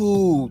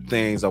two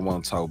things I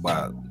want to talk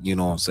about, you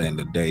know what I'm saying,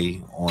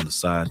 today on the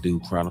Side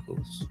Dude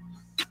Chronicles.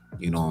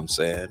 You know what I'm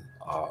saying?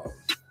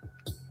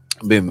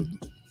 Been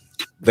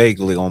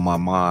vaguely on my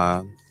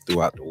mind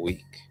throughout the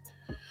week.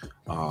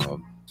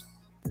 I'm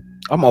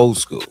old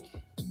school.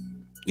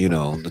 You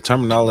know, the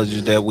terminology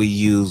that we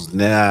use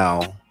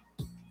now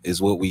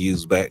is what we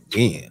used back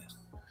then.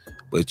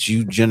 But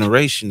you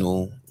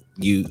generational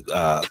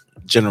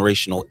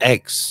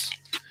X,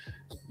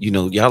 you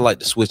know, y'all like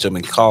to switch them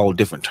and call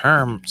different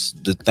terms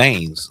the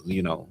things,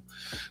 you know.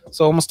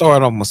 So I'm gonna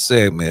start off my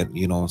segment,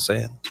 you know what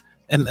I'm saying?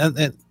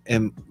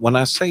 And when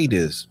I say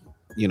this,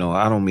 you know,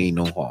 I don't mean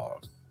no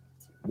harm.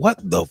 What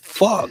the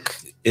fuck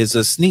is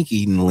a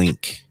sneaky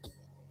link?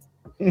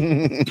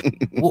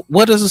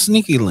 What is a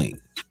sneaky link?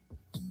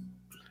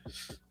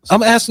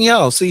 I'm asking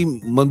y'all. See,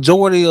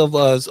 majority of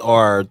us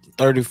are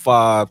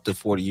 35 to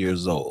 40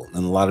 years old,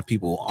 and a lot of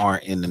people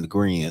aren't in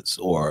agreement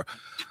or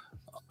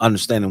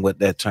understanding what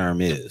that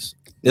term is.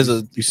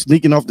 You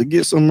sneaking off to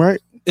get some, right?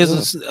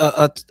 It's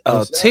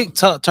a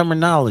TikTok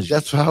terminology.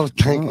 That's what I was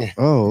thinking.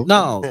 Oh,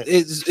 No,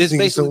 it's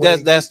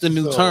basically that's the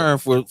new term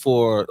for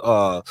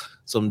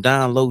some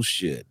down low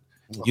shit.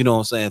 You know what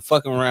I'm saying?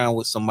 Fucking around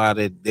with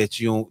somebody that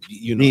you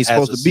ain't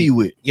supposed to be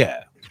with.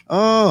 Yeah.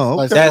 Oh,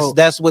 okay.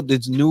 That's what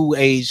the new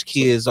age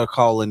kids are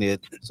calling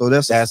it. So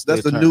that's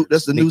the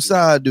term. new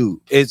side dude.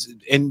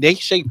 And they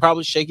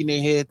probably shaking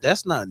their head.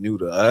 That's not new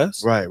to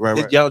us. Right.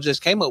 Y'all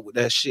just came up with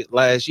that shit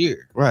last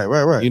year.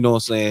 Right. You know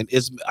what I'm saying?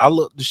 I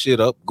looked the shit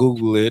up,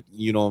 Google it,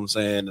 you know what I'm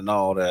saying, and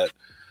all that.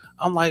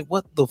 I'm like,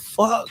 what the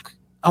fuck?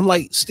 I'm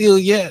like, still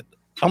yet.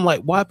 I'm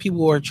like, why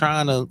people are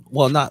trying to,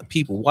 well, not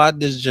people, why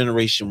this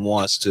generation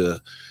wants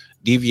to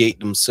deviate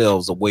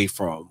themselves away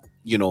from,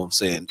 you know what I'm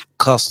saying,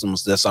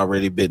 customs that's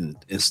already been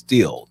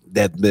instilled,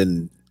 that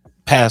been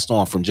passed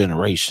on from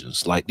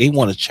generations. Like they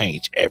want to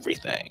change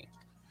everything.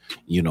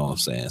 You know what I'm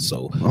saying?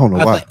 So I don't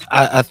know why.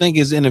 I think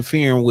it's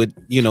interfering with,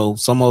 you know,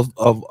 some of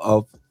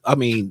I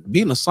mean,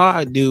 being a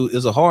side dude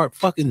is a hard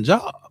fucking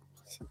job.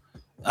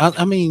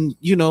 I mean,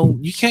 you know,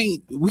 we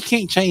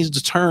can't change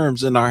the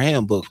terms in our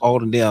handbook all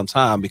the damn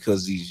time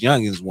because these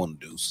youngins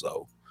want to do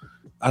so.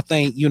 I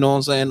think, you know what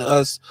I'm saying,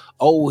 us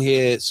old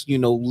heads, you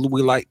know,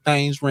 we like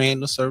things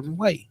ran a certain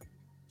way.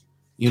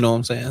 You know what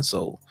I'm saying?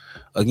 So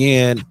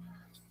again,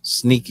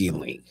 sneaky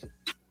link.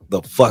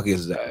 The fuck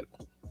is that?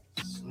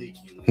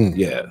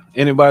 Yeah.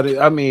 Anybody,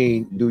 I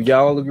mean, do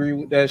y'all agree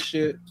with that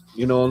shit?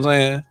 You know what I'm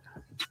saying?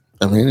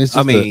 I mean, it's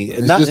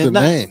just a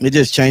name. They're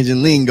just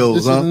changing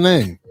lingos, This is the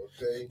name.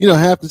 You know,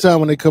 half the time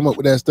when they come up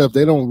with that stuff,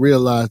 they don't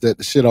realize that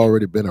the shit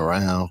already been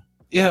around.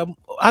 Yeah,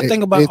 I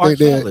think about they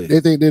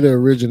think they're the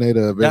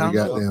originator of every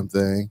goddamn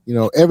thing. You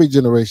know, every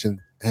generation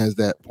has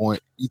that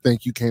point. You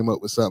think you came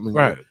up with something,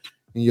 right?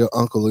 And your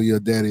uncle or your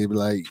daddy be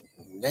like,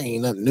 "That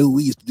ain't nothing new.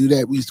 We used to do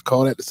that. We used to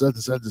call that the such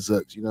and such and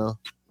such." You know,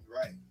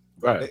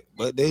 right.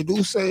 But they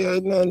do say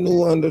ain't nothing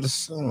new under the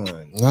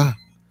sun. Nah.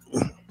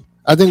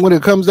 I think when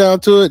it comes down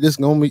to it, this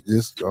gonna be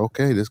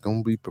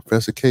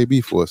Professor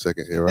KB for a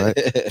second here, right?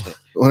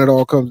 When it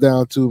all comes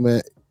down to,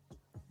 man,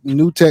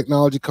 new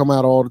technology come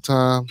out all the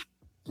time,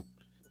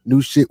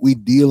 new shit we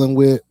dealing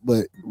with,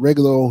 but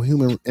regular old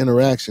human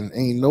interaction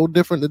ain't no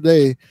different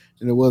today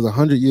than it was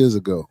 100 years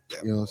ago.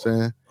 You know what I'm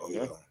saying? Oh,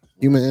 yeah.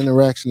 Human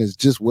interaction is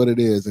just what it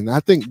is, and I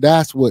think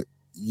that's what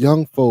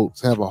young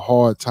folks have a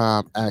hard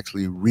time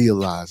actually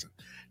realizing.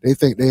 They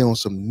think they on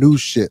some new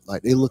shit.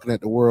 Like they looking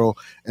at the world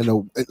and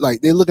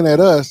they looking at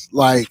us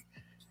like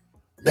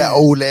that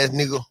old ass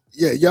nigga.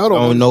 Yeah, y'all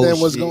don't understand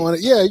what's going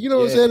on. Yeah, you know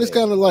what I'm saying? It's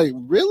kind of like,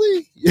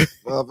 really?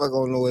 Motherfucker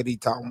don't know what he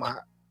talking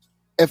about.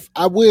 If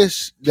I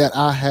wish that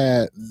I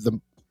had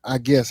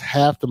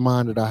half the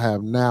mind that I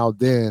have now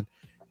then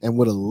and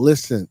would have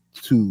listened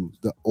to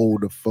the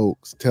older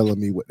folks telling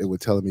me what they were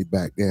telling me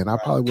back then, I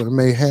probably would have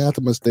made half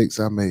the mistakes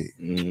I made.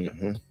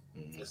 Mm-hmm.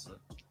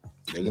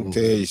 They can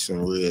tell you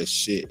some real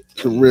shit.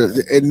 I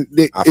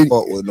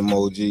fuck with them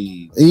OGs.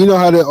 And you know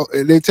how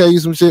they tell you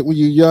some shit when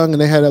you're young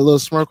and they had that little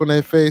smirk on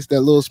their face?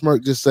 That little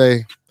smirk just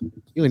say,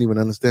 you ain't even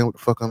understand what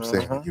the fuck I'm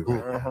saying.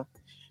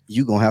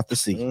 You gonna have to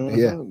see. Mm-hmm.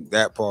 Yeah.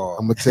 That part.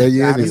 I'm gonna tell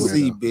you anyway.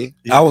 See, bitch.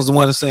 I was the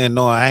one saying,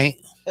 no, I ain't.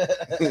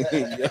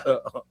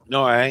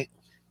 No, I ain't.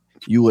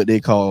 You what they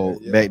call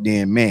back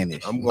then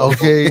mannish. I'm gonna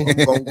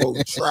go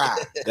try.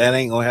 That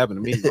ain't gonna happen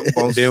to me.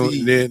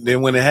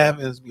 Then when it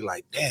happens, be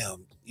like,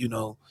 damn, you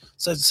know,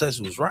 such and such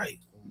was right.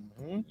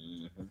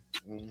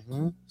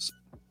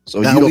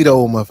 So now we the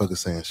old motherfuckers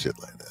saying shit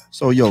like that.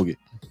 So Yogi,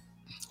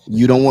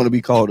 you don't want to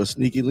be called a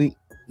sneaky link?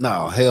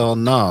 No, hell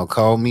no.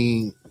 Call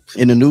me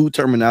in the new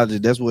terminology.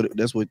 That's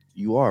what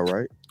you are,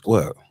 right?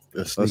 Well,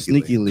 A A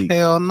sneaky link.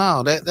 Hell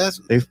no, that's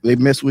They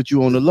mess with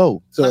you on the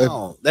low. So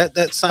no,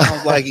 that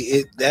sounds like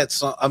it.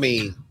 That's I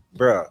mean,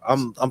 bro,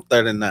 I'm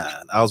 39.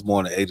 I was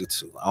born in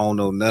 '82. I don't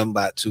know nothing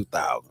about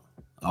 2000.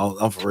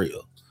 I'm for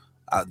real.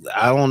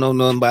 I don't know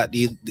nothing about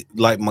these.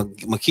 Like my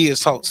kids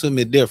talk to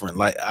me different.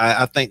 Like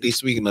I think they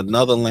speaking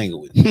another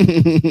language.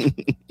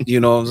 You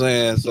know what I'm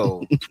saying?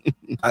 So,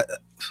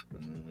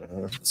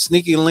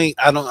 sneaky link.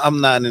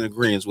 I'm not in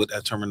agreement with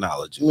that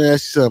terminology. let me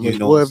ask you something. You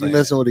know Boy, what if I'm you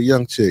messing with a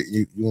young chick,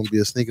 you want to be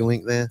a sneaky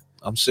link then?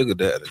 I'm sugar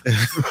daddy.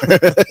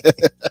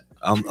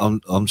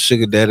 I'm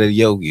sugar daddy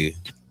Yogi.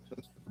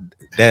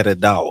 Daddy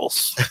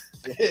dolls.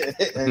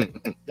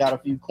 Got a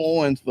few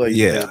coins for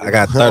you. Yeah, baby. I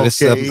got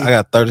 37. Okay. I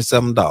got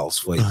 $37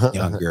 for you,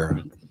 young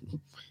girl.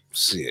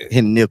 Shit.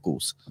 In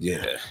nickels.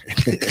 Yeah.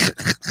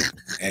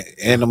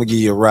 and I'm gonna give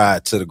you a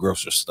ride to the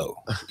grocery store.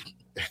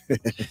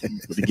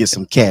 To get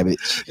some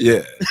cabbage.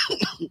 Yeah.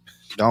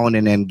 Go on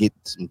in there and get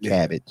some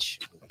cabbage.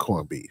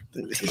 Corned beef.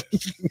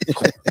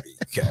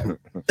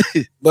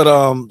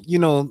 But you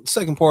know,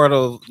 second part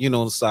of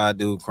the Side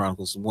Dude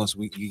Chronicles. Once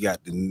you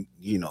got the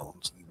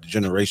the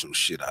generational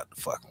shit out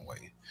the fucking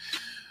way,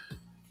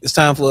 it's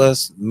time for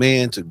us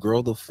men to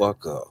grow the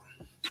fuck up.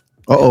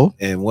 Uh-oh.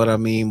 And what I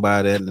mean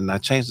by that, and I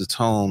changed the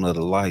tone of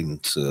the lighting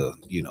to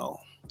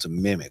to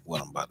mimic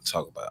what I'm about to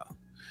talk about.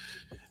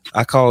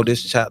 I call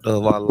this chapter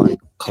of our life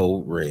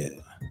Code Red.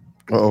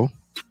 Uh-oh.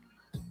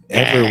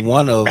 Every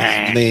one of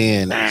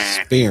men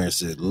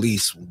experience at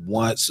least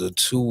once or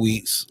 2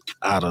 weeks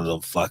out of the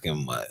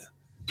fucking mud.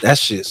 That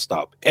shit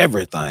stop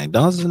everything,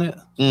 doesn't it?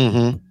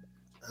 Mm-hmm.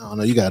 I don't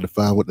know. You got to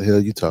find what the hell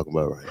you talking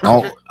about right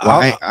now. Oh,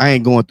 well, I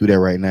ain't going through that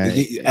right now.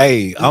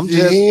 Hey, I'm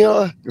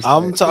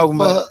talking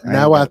about.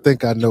 Now I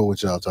think I know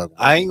what y'all talking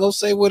about. I ain't gonna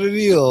say what it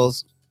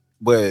is,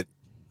 but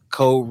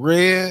Code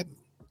Red.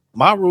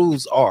 My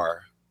rules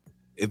are: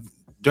 if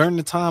during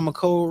the time of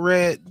Code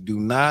Red, do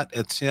not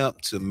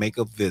attempt to make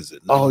a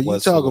visit. Oh, you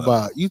talking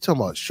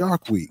about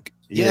Shark Week?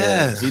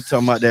 Yes. He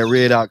talking about that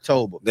Red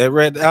October. That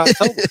Red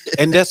October,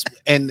 and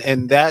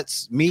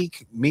that's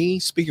me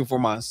speaking for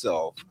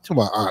myself. You talking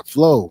about Aunt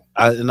Flo?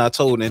 I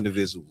told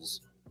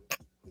individuals.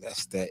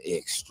 That's that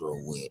extra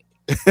wet.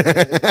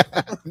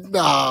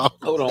 No,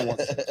 Hold on one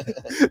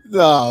second.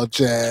 no,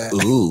 Chad.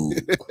 Ooh.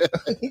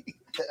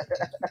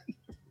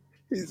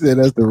 He said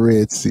that's the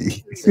Red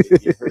Sea.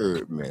 You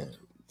heard, man.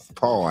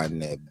 Paw on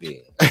that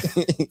bit.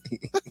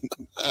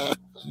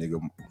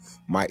 Nigga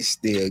might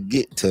still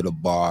get to the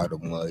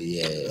bottom of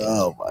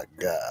Oh my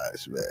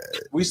gosh, man.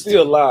 We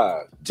still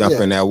live. Jump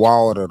in that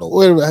water though.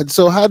 Wait a minute.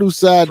 So how do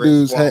side Fresh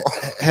dudes wall.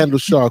 handle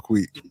Shark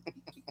Week?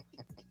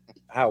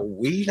 How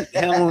we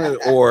handle it,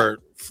 or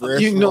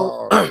Fresh you know,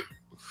 water.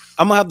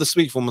 I'm gonna have to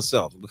speak for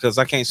myself because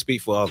I can't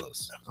speak for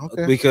others.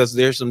 Okay. Because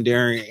there's some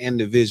daring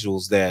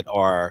individuals that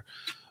are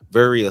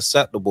very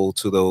acceptable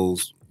to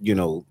those,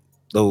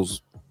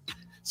 those.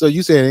 So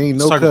you said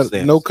ain't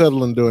Circumstance. no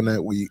cuddling during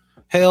that week.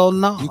 Hell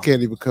no. You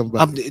can't even come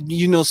back.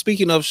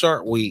 Speaking of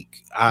Shark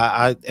Week,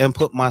 I am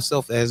put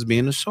myself as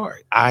being a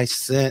shark. I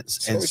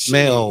sense and So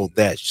smell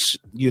that,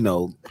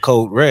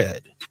 Code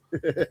Red.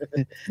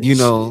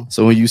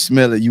 So when you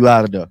smell it, you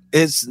out of there.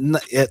 It's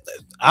not.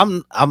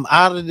 I'm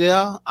out of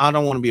there. I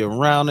don't want to be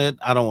around it.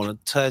 I don't want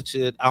to touch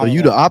it. So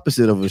you the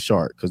opposite of a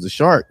shark, because the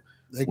shark,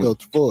 They go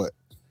for it.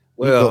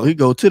 well, he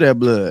go to that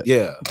blood.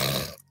 yeah.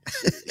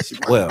 She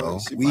might Well, wanna-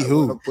 she we might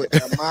who? wanna put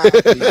that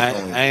mouthpiece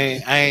on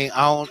you.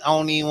 I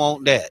don't even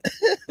want that.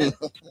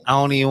 I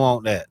don't even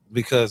want that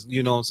because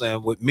you know what I'm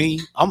saying. With me,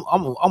 I'm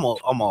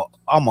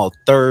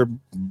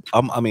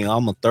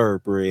a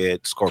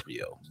thoroughbred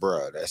Scorpio.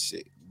 Bruh, that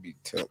shit be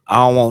tough. I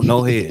don't want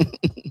no head.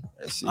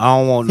 That shit. I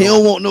don't want He no.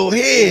 don't want no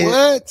head.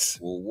 What?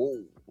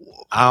 Whoa.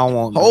 I don't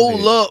want. No Hold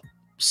head. up,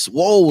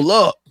 swole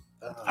up.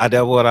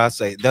 That's what I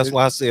say. That's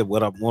why I said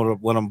what I'm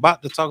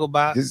about to talk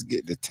about. Just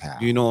get the towel.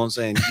 You know what I'm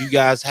saying. You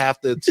guys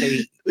have to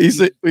take. He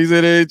said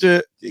that,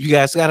 Chet? You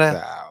guys gotta.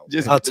 Towel.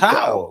 Just A get the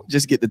towel.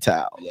 Just get the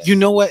towel. Yeah. You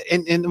know what?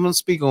 And I'm gonna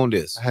speak on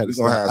this. I had to We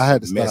gonna stop. have I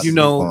had to some stop. messy You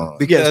know, fun.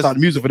 We gotta because start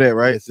the music for that,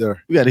 right? Yes,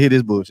 sir. We gotta hear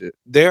this bullshit.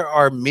 there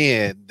are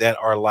men that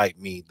are like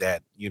me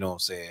that you know what I'm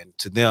saying.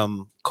 To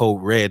them,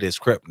 Code Red is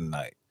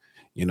kryptonite.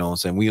 You know what I'm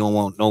saying. We don't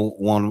want no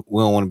one.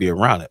 We don't want to be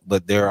around it.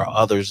 But there are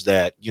others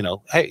that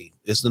hey,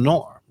 it's the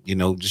norm.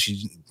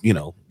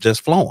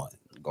 Just flowing.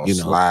 Gonna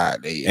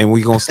slide there And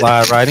we gonna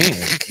slide right in.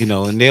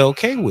 And they're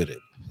okay with it.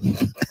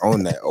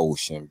 on that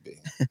ocean,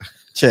 bitch.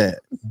 Chad.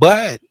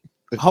 But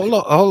hold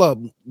up.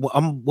 What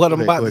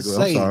I'm about to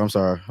say. I'm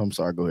sorry.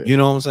 Go ahead. You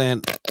know what I'm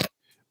saying?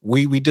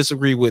 We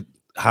disagree with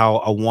how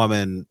a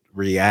woman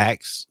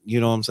reacts, you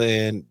know what I'm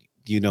saying?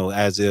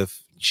 As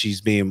if she's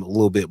being a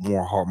little bit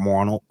more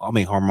hormonal,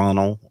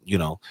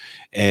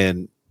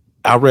 and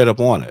I read up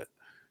on it.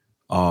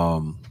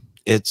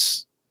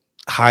 It's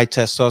high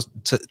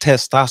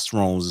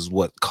testosterone is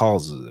what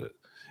causes it.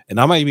 And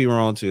I might be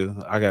wrong too.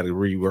 I got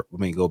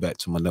to go back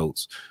to my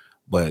notes.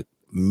 But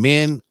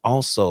men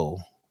also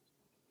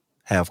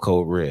have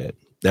Code Red.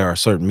 There are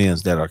certain men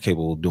that are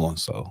capable of doing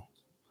so.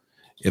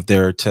 If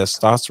their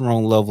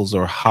testosterone levels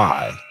are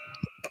high,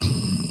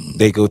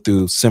 they go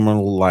through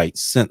similar like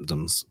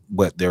symptoms,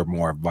 but they're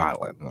more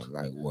violent.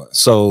 Like what?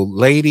 So,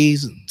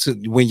 ladies,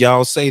 when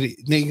y'all say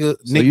nigga,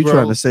 So you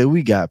trying to say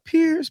we got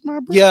peers, my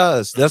bro?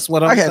 yes, that's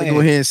what I'm I got saying. to go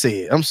ahead and say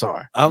it. I'm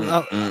sorry.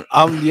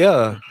 I'm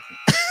yeah.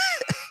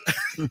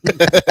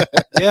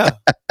 Yeah.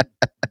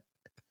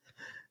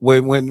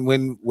 When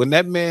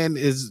that man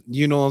is,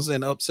 you know what I'm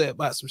saying, upset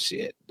about some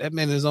shit, that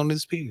man is on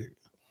his period.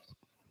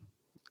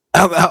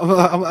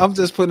 I'm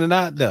just putting it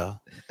out there.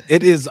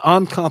 It is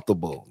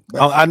uncomfortable.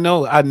 I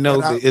know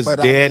that it's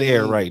dead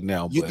air right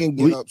now. You can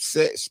get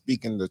upset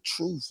speaking the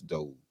truth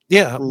though.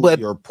 Yeah, but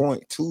your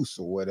point too.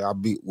 So would I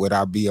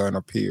be on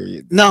a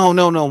period? No.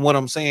 What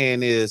I'm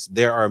saying is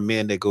there are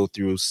men that go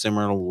through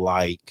similar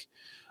like.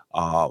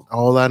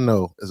 All I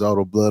know is all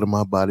the blood in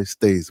my body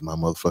stays in my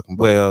motherfucking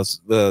body.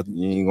 Well,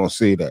 you ain't gonna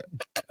say that.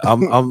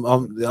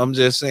 I'm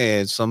just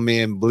saying some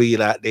men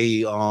bleed out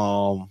they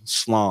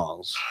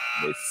slums,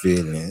 their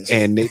feelings,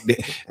 and they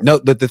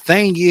no. But the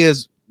thing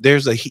is,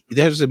 there's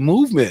a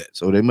movement.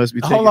 So they must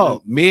be. Hold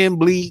on, men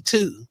bleed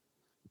too.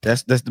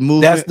 That's the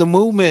movement. That's the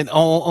movement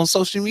on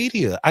social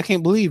media. I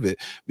can't believe it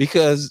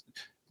because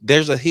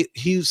there's a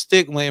huge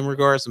stigma in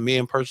regards to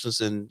men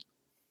purchasing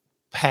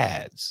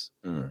pads.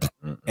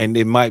 And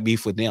it might be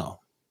for them.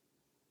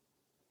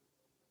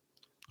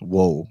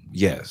 Whoa,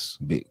 yes,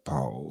 big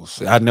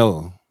pause. I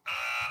know.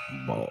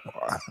 Boy.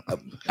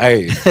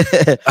 Hey,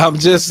 I'm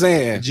just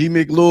saying. G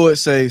McLeod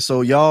say so.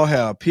 Y'all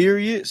have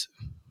periods,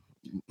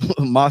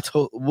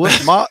 motto,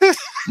 what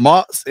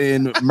mots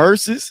and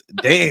mercies.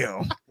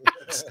 Damn,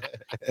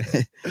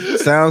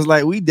 sounds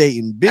like we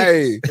dating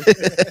big.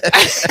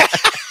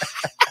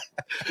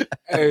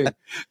 Hey,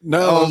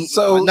 no,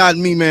 so not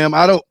me, ma'am.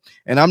 I don't.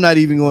 And I'm not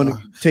even going to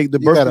take the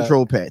birth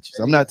control patches.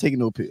 I'm not taking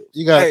no pills.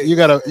 You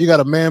got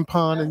a man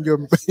pond in your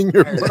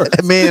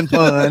man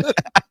pond.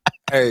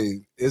 Hey,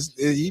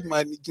 he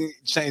might need to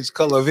change the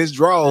color of his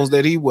drawers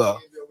that he wear.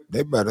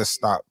 They better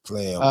stop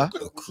playing with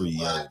the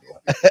creator.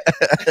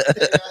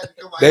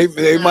 they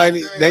might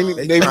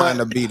trying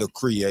to be the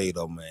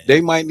creator, man.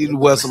 They might need to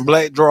wear some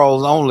black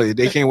drawers only.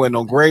 They can't wear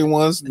no gray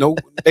ones. No,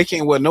 they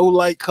can't wear no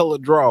light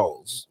colored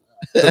drawers.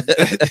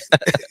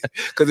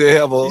 Because they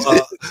have a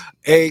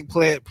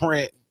eggplant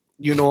print,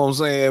 you know what I'm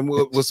saying,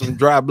 with some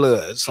dry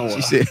blood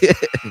somewhere. She said,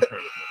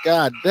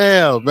 God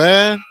damn,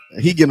 man.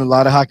 He getting a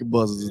lot of hockey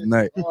buzzers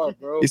tonight. Oh,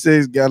 bro. He says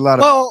he's got a lot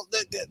of. Well,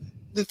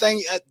 the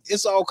thing,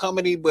 it's all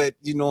comedy, but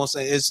you know what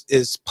I'm saying,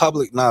 it's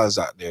public knowledge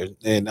out there,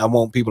 and I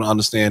want people to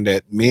understand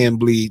that men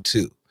bleed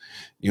too.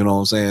 You know what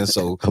I'm saying?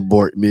 So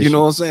abort mission. You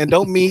know what I'm saying?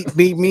 Don't be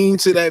mean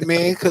to that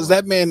man because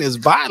that man is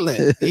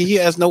violent. He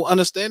has no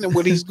understanding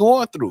what he's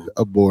going through.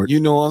 Abort.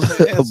 You know what I'm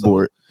saying?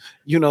 Abort.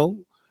 So,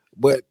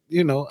 but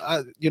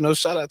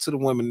shout out to the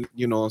women,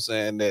 you know what I'm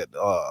saying, that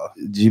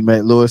G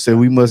McLeod said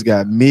we must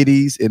got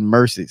middies and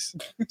mercies.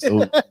 So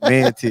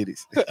man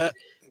titties.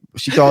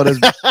 She called us.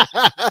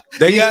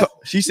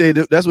 She said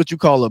that's what you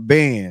call a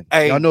band.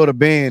 Hey, y'all know what a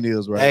band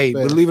is, right? Hey,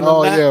 believe it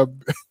or not. Yeah.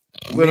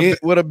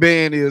 What a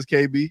band is,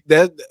 KB?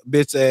 That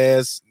bitch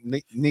ass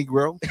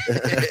Negro.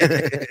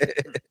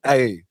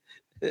 Hey,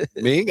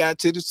 men got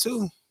titties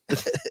too.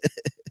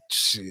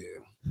 Shit.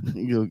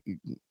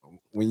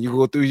 When you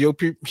go through your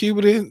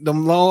puberty,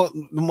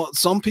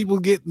 some people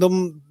get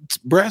them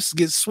breasts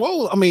get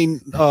swollen. I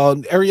mean,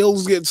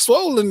 areolas get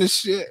swollen and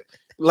shit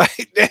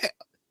like that.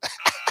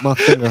 My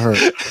finger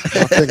hurt.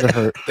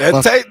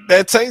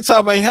 That tank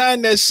top ain't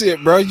hiding that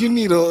shit, bro. You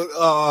need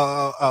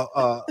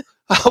a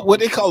what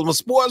they call them, a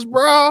sports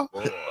bra.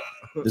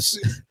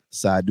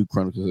 Side Dude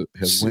Chronicles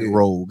has went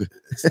rogue.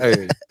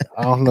 Hey,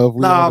 I don't know if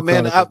we. I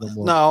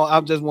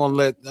just want to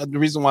let the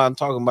reason why I'm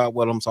talking about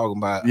what I'm talking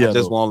about. Yeah, I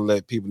just want to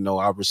let people know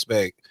I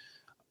respect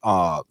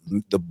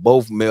the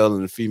both male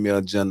and the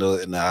female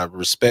gender, and I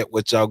respect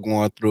what y'all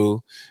going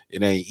through.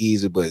 It ain't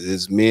easy, but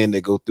it's men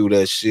that go through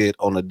that shit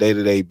on a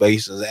day-to-day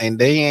basis, and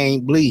they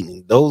ain't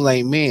bleeding. Those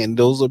ain't men.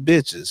 Those are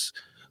bitches.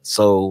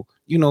 So.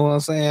 You know what I'm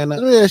saying?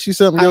 Let me ask you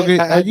something, Yogi.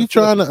 Are you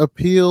trying to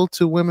appeal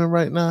to women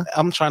right now?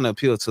 I'm trying to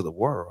appeal to the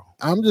world.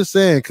 I'm just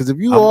saying, because if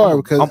you are,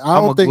 because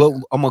I'm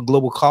a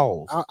global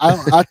cause.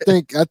 I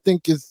think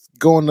it's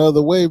going the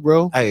other way,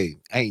 bro. Hey,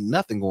 ain't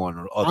nothing going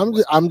the other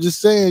way. I'm just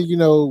saying,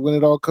 when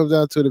it all comes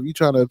down to it, if you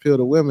trying to appeal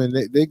to women,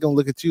 they gonna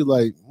look at you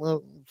like,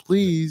 well,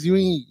 please, you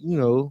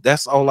ain't,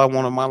 That's all I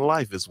want in my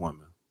life is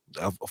women.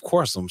 Of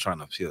course, I'm trying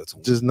to appeal to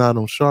women. Just not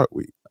on Shark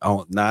Week.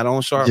 Not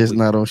on Shark Just Week.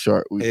 not on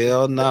Shark Week.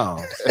 Hell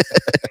no.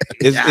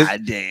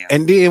 God damn.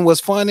 And then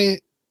what's funny,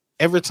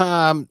 every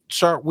time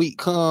Shark Week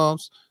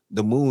comes,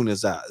 the moon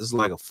is out. It's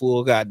like a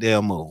full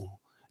goddamn moon.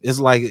 It's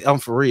like, I'm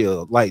for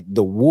real, like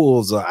the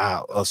wolves are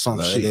out or some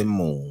bloody shit.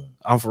 Moon.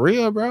 I'm for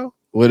real, bro.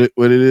 What it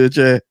is,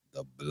 Chad?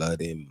 The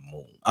bloody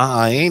moon.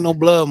 Ain't no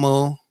blood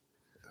moon.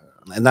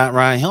 Not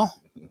right here.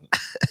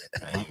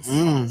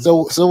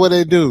 So what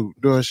they do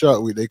during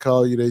Shark Week? They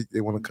call you.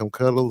 They want to come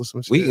cuddle or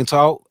some shit. We can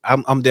talk.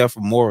 I'm there for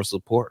moral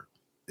support.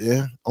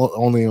 Yeah,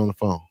 only on the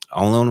phone.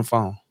 Only on the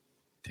phone.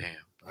 Damn.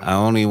 I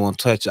don't even want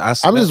to touch it.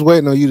 I'm just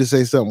waiting on you to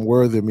say something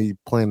worthy of me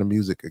playing the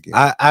music again.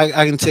 I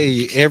can tell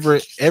you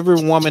every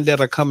woman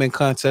that I come in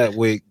contact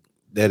with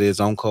that is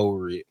on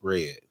code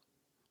red.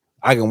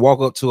 I can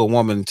walk up to a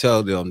woman and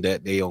tell them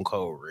that they on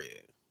code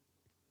red.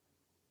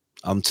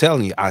 I'm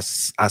telling you, I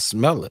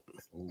smell it.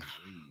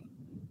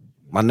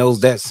 My nose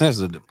that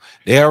sensitive.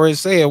 They already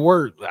say at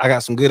work, I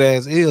got some good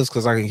ass ears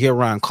because I can hear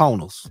around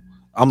corners.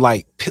 I'm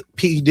like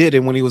P did it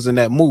when he was in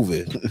that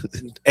movie,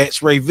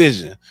 X-ray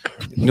vision.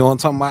 You know what I'm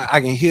talking about? I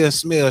can hear and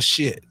smell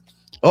shit.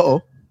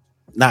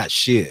 Not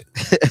shit.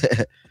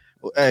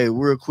 Well, hey,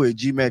 real quick,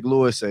 G Mac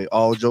Lewis say,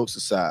 all jokes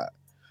aside,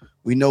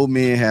 we know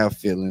men have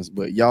feelings,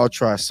 but y'all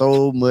try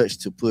so much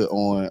to put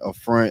on a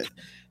front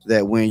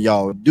that when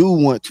y'all do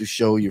want to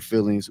show your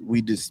feelings,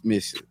 we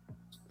dismiss it.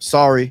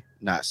 Sorry,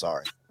 not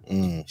sorry.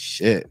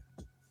 Shit.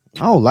 I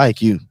don't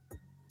like you,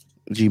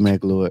 G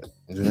Mac Lewis.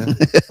 Yeah.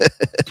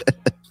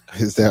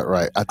 Is that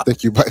right? I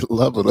think you might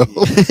love it though.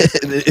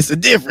 It's a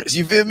difference.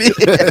 You feel me?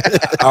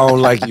 I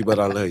don't like you, but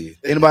I love you.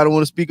 Anybody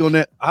want to speak on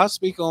that? I'll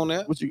speak on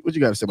that. What you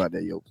got to say about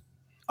that, yo?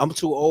 I'm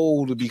too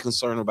old to be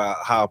concerned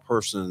about how a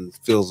person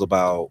feels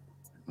about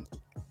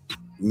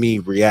me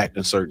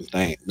reacting certain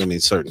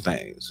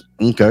things.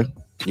 Okay.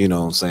 You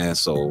know what I'm saying?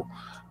 So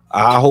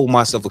I hold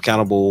myself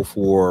accountable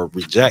for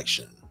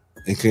rejection.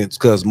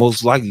 Because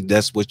most likely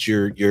that's what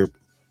you're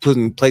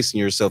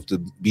placing yourself to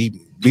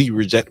be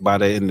rejected by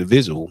that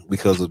individual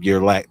because of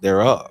your lack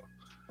thereof.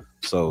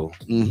 So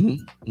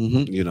you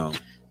know,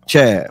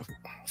 Chav,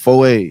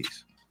 4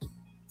 A's,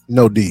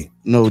 no D.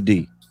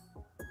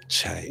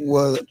 Chay.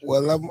 Well,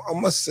 I'm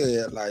gonna say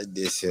it like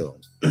this here.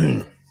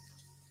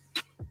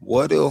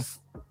 What if,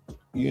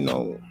 you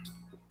know,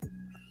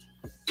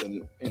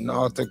 an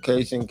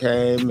altercation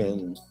came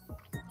and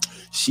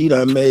she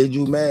done made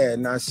you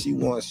mad. Now she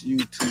wants you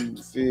to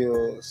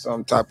feel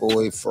some type of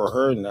way for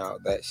her now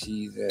that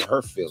she's in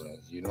her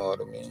feelings. You know what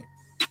I mean?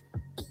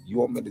 You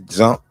want me to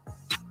jump?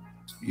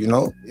 You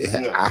know,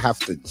 I have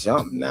to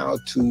jump now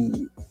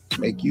to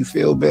make you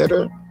feel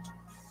better?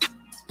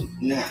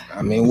 Nah.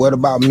 I mean, what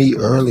about me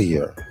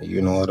earlier?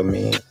 You know what I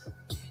mean?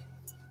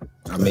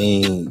 I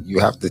mean, you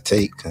have to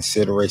take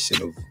consideration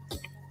of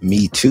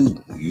me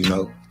too, you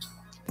know?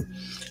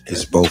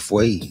 It's both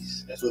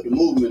ways. That's what the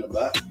movement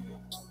about.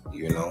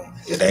 You know,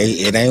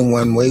 it ain't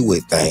one way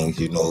with things,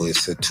 you know,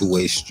 it's a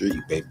two-way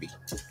street, baby.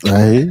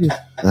 I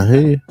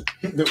hear you.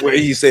 The way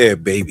you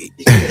said baby.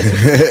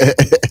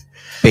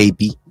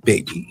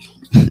 baby.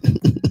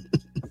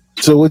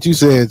 So what you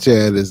saying,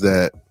 Chad, is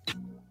that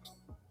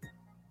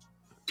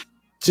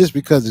just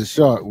because it's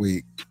Shark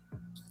Week,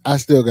 I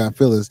still got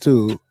feelings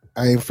too.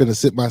 I ain't finna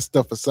sit my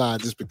stuff aside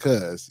just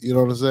because. You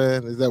know what I'm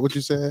saying? Is that what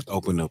you saying?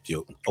 Open up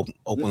your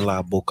open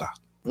la boca.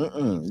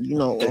 You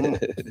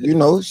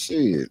know,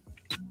 shit.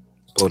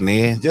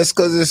 Poner. Just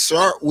because it's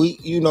Shark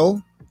Week, you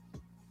know.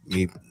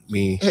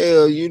 Me.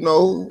 Hell, you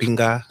know.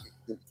 Pinga.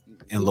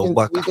 And we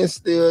can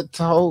still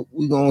talk.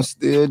 We gonna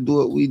still do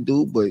what we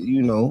do, but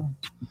you know,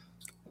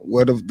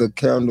 what if the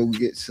candle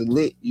gets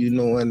lit, you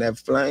know, and that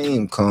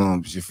flame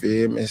comes, you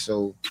feel me?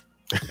 So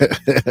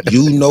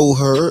you know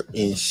her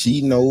and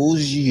she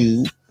knows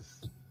you,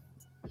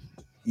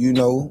 you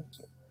know,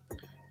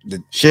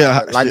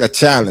 like a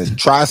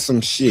challenge. Try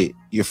some shit,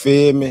 you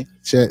feel me?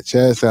 Chad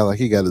sound like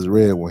he got his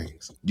Red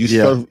Wings. You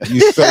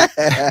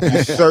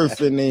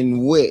surfing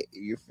in wet,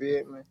 you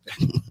feel me?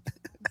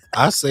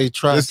 I say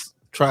try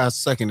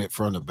sucking it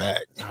from the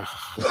back.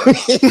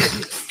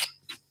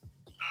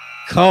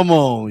 Come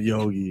on,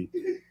 Yogi.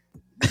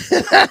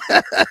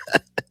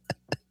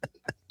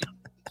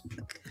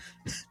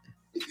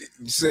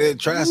 You said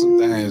try some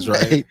things,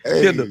 right?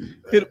 Hey.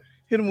 Hit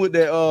him with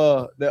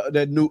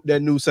that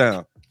new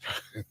sound.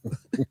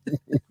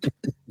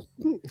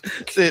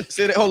 Say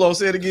that. Hold on.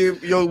 Say it again.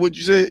 Yo, what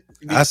you said?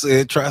 I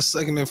said try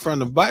sucking it from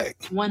the back.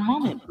 One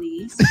moment,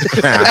 please.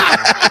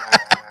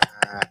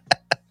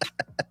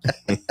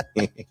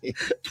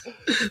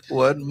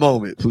 One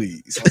moment,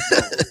 please.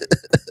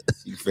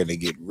 You finna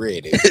get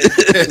ready.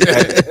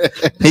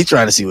 He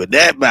trying to see what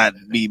that might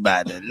be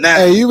by tonight.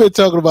 Hey, you been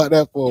talking about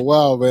that for a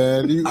while,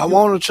 man. I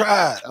want to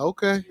try it.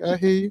 Okay, I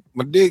hear you.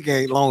 My dick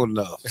ain't long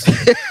enough.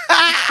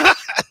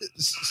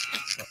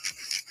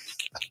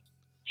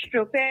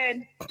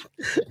 Stupid.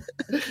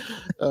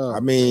 I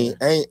mean,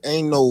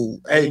 ain't no.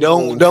 Hey,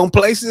 don't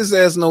place this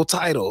as no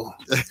title.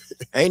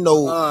 Ain't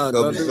no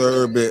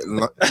observant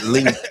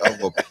length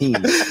of a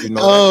penis. You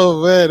know.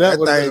 Oh man, that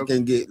thing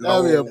can get.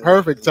 That'd be a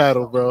perfect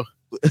title, bro.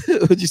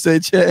 What'd you say,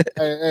 Chad?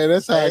 Hey,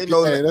 that's how I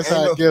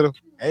get him.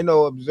 Ain't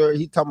no observant.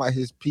 He talking about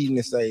his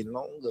penis ain't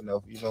long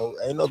enough. You know,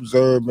 ain't no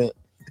observant.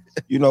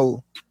 You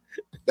know,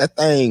 that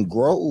thing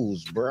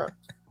grows, bro.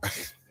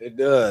 It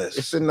does.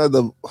 It's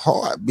another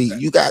heartbeat.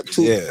 You got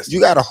two. Yes. You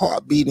got a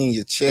heartbeat in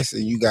your chest,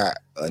 and you got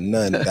a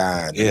nun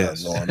dying.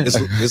 Yes. You know,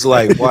 It's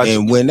like watching.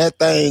 And when that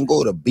thing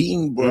go to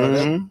beam, bro,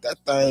 that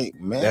thing,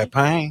 man, That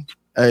pain,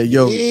 Hey,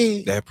 Yogi.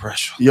 yeah. that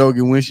pressure.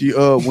 Yogi, when she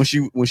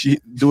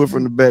do it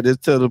from the back,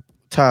 just tell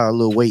tie a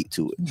little weight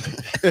to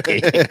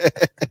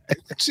it.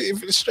 See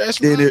if it stretch.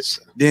 Then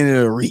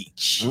it'll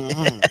reach.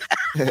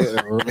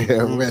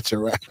 It'll retch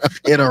around.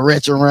 It'll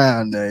retch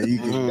around there. You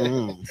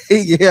can,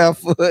 you can have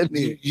fun.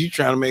 You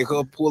trying to make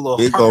her pull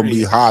a It's gonna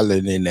be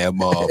hollering in that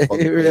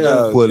motherfucker.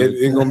 Yeah,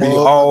 it's gonna be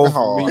all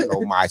hard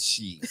on my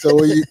sheet. So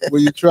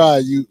when you try,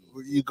 you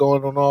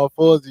going on all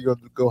fours, you gonna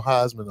go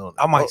Heisman on it.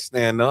 I might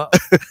stand up.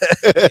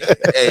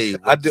 Hey,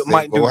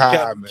 Might do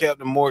high,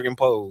 Captain Morgan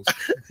pose.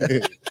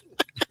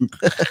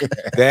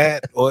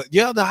 That or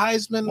the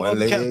Heisman One or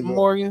leg Captain go.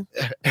 Morgan.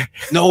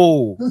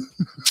 No,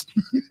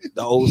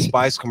 the Old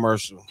Spice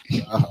commercial.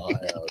 Oh,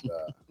 hell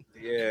no.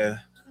 Yeah,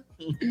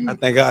 I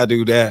think I'll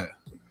do that.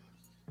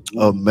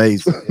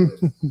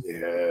 Amazing.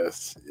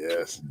 Yes.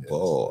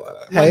 Boy.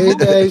 Hey,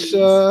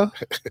 Daisha.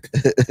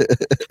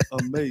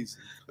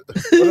 Amazing.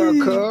 What up,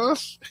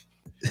 cuz?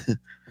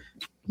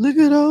 Look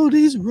at all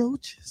these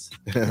roaches.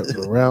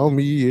 Around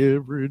me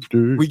every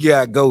day. We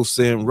got ghosts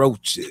and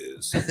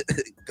roaches.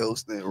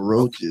 Ghosts and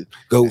roaches.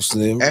 Ghosts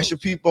and Ask your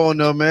people on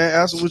there, man.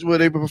 Ask them which one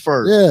they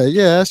prefer.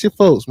 Yeah. Ask your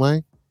folks,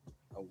 man.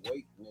 Oh,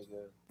 wait,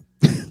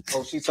 nigga.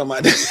 Oh, she's talking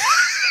about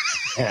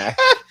that.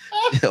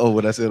 Oh,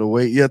 what I said, a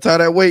weight. Yeah, tie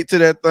that weight to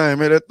that thing,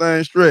 man. That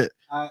thing straight.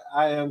 I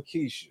am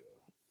Keisha.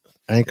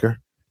 Anchor.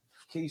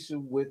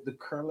 Keisha with the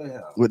curly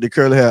hair. With the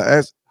curly hair.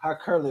 Ask. How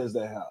curly is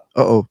that hair?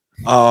 Uh-oh.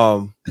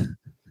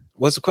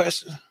 What's the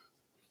question?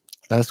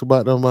 Ask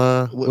about them.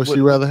 What she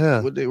rather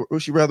have?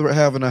 What she rather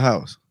have in the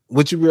house?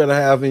 What you rather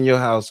have in your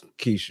house,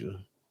 Keisha?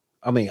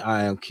 I mean,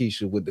 I am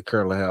Keisha with the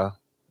curly hair.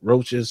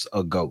 Roaches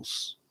or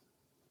ghosts?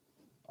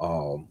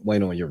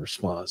 Wait on your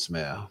response,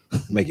 man.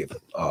 Make it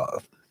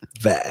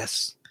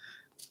vast.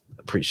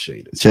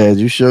 Appreciate it. Chad,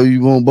 you sure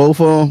you want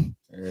both of them?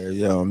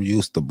 Yeah, I'm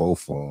used to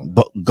both of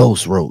them.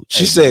 Ghost roach.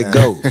 She said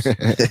ghost.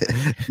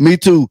 Me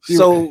too.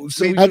 So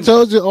I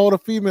told you all the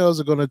females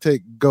are gonna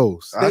take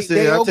ghosts. I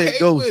said I take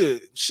ghosts.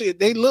 with it. Shit,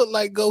 they look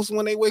like ghosts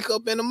when they wake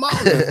up in the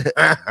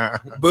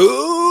morning.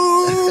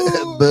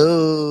 Boo.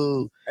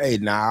 Boo. Hey,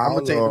 nah, I'm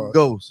gonna take them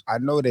ghosts. I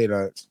know they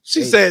don't.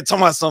 She said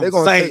talking about some They're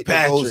gonna St. take the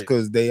ghosts Patrick.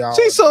 because they all.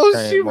 She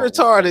came up with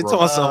retarded the talking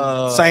roach.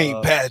 some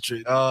St.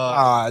 Patrick.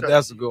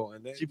 That's a good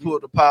one. She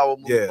pulled the power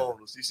move Yeah.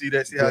 on us. You see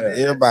that? See how Yeah, that?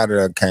 everybody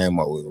that came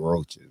up with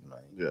roaches, man.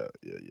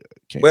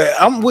 Yeah. But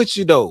I'm with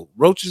you though.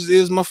 Roaches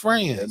is my They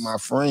friends. my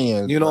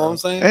friends. You know bro. what I'm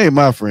saying? Ain't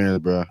my friends,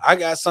 bro. I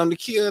got something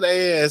to kill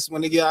their ass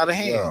when they get out of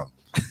hand.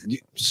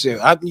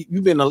 Yeah.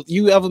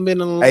 You ever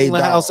been in a Hey,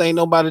 lonely house? dog. Ain't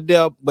nobody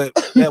there, but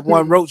that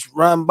one roach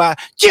run by.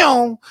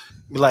 Be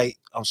like,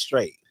 I'm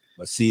straight.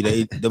 But see,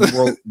 them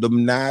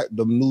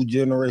new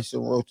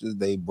generation roaches,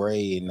 they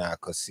brave now.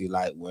 Cause see,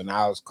 like when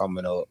I was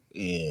coming up,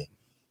 and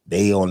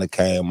they only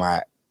came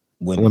out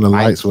when the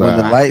lights were When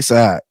the out. lights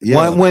out. Yeah.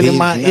 One went in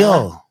my big ear.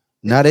 now.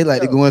 Now they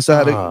like to go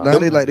inside. Now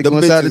they like to them go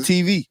inside the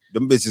bitches- TV.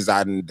 Them bitches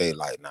out in the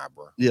daylight now,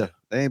 bro. Yeah,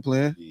 they ain't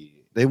playing. Yeah.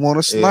 They want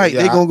a snipe.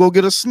 yeah, They gonna go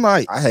get a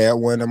snipe. I had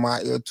one in my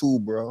ear too,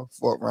 bro.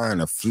 Fuck around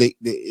and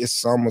flicked it. It's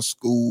summer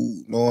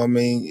school. Know what I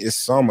mean? It's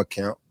summer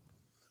camp.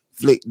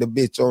 Flicked the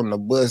bitch on the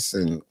bus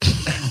and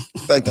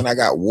thinking I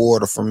got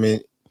water from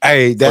it.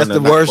 Hey, that's From the the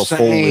night worst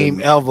before shame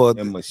in- ever.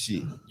 in my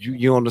shit.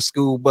 You on the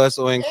school bus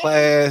or in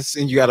class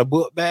and you got a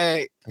book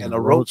bag and a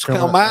roach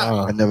come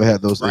out. I never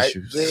had those Right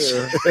issues.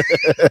 there.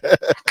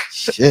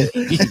 Shit.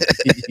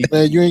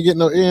 Man, you ain't getting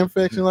no ear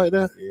infection like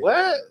that.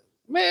 What?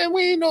 Man,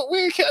 we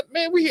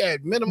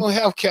had minimal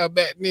health care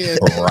back then.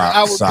 Rock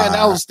I was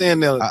side. standing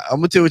there. I'm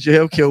gonna tell you what your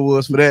health care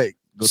was for that.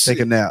 Go take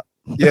a nap.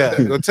 Yeah,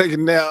 go take it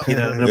now.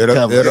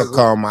 It'll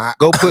come out.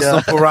 Go put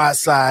some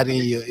peroxide in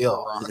your ear.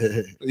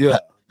 Yeah.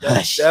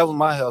 That was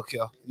my health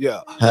care.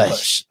 Yeah.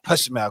 Hush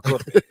your mouth. Go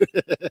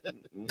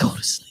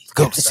to sleep.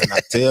 Go to sleep. And I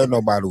tell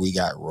nobody we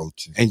got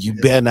roaches. And you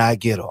better not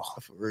get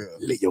off. For real.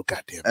 Let your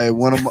goddamn. Hey,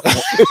 one of my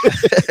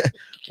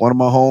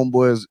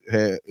homeboys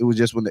had. It was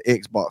just when the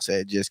Xbox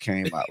had just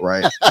came out,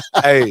 right?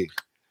 Hey.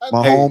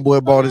 My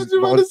homeboy bought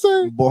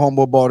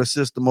a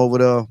system over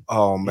there.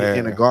 Oh man.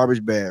 In a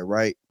garbage bag,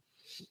 right?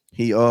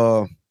 He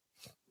left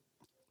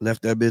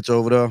that bitch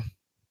over there.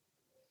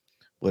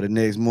 But the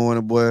next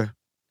morning, boy,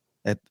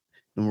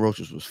 them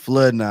roaches was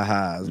flooding our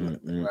highs,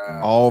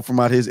 all from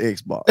out his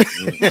Xbox.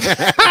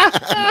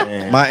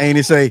 My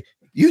auntie say,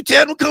 "You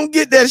tell them come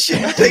get that shit,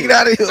 take it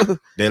out of here."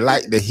 They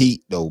like the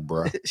heat though,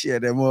 bro. She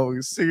had that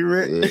motherfucking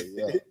cigarette.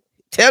 Yeah.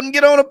 Tell them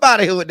get on up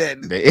out of here with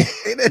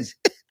that.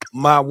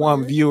 My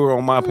one viewer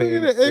on my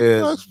page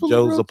is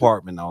Joe's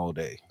apartment all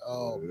day.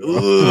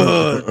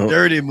 Ugh,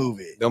 dirty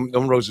movie. Them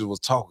roaches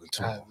was talking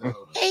to him.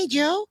 Hey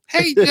Joe.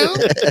 Hey Joe.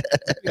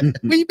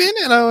 Where you been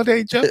at all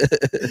day, Joe?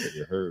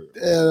 You heard.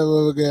 Yeah, that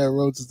motherfucker got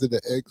roaches in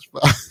the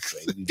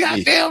Xbox.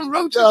 Goddamn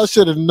roaches. Y'all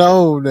should have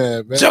known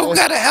that, man. Joe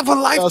gotta have a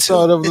life Y'all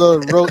saw them little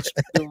roach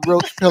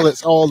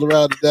pellets all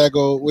around the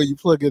dago where you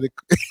plug in the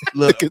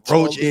Look,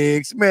 roach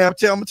eggs. Man, I'm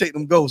gonna take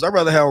them ghosts. I'd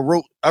rather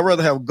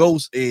have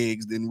ghost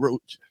eggs than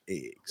roach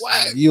eggs.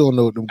 What? You don't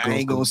know what them I ghosts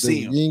ain't gonna do.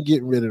 see 'em. You ain't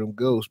getting rid of them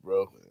ghosts,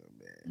 bro.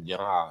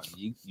 Yeah,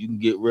 you can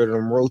get rid of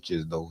them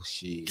roaches though.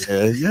 Shit.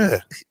 Yeah.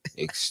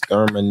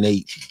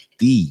 exterminate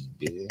thee,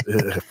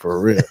 bitch. For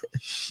real.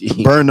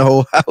 Burn the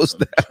whole house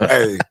down.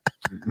 Hey,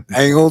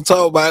 I ain't gonna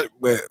talk about it,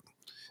 but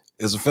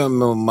it's a family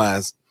member of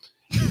mine.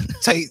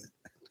 Take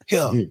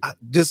here.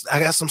 I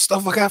got some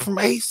stuff I got from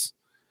Ace.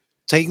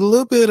 Take a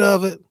little bit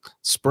of it,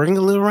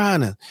 sprinkle a little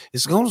around it.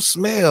 It's gonna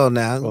smell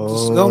now.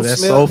 It's gonna that's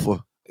smell.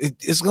 sulfur.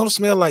 It's gonna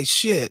smell like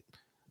shit,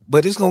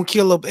 but it's gonna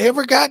kill up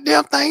every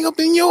goddamn thing up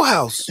in your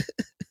house.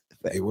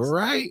 They were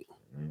right.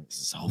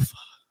 Sulfur.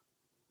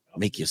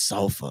 Make you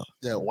sulfur.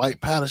 That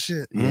white powder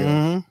shit.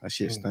 Yeah, that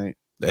shit stink.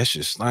 That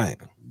shit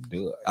stink.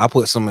 I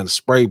put some in a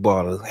spray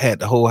bottle. Had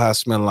the whole house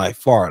smelling like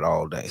fart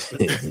all day.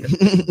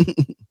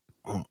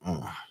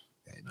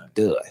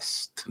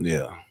 Dust.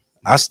 Yeah.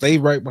 I stay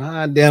right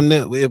behind them.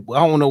 I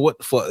don't know what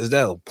the fuck is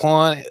that. A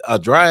pond, a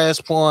dry ass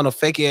pond, a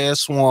fake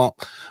ass swamp,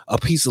 a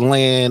piece of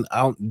land,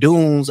 out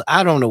dunes.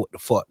 I don't know what the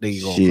fuck they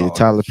gonna call it.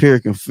 Tyler Perry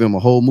can film a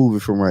whole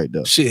movie from right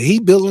there. Shit, he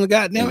building a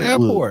goddamn In the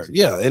airport. woods.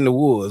 Yeah, in the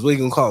woods. We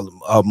can call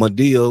him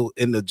Medea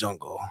in the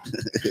jungle.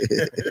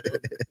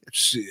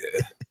 Shit.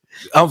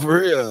 I'm for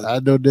real. I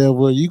know damn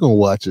well you gonna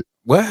watch it.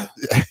 What?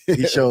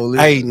 He showed.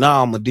 Hey,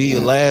 nah, Medea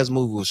last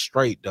movie was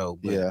straight though.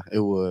 But Yeah, it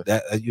was.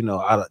 that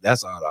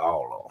that's out of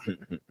all of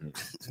them.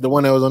 The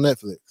one that was on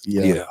Netflix.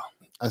 Yeah,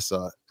 I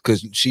saw it.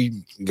 because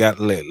she got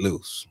let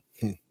loose.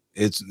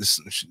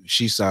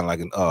 She sounded like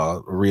a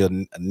real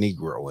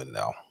Negro in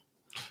there.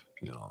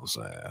 You know what I'm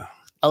saying?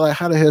 I like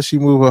how the hell she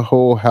moved her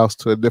whole house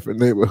to a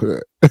different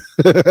neighborhood.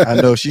 I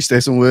know she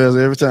stayed somewhere else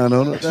every time.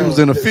 Don't she was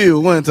in a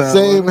field one time.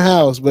 Same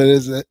house, but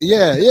it's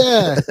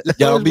yeah.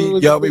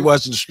 Y'all be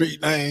watching the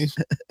street names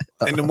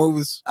in the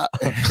movies.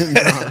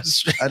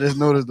 I just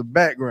noticed the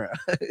background.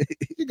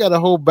 You got a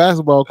whole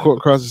basketball court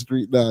across the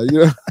street now.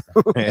 You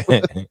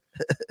know?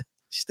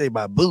 She stayed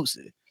by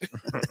Boosie.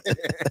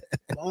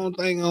 The only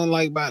thing I don't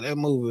like about that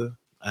movie,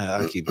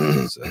 I keep it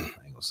to myself. I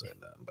ain't gonna say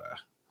nothing about it.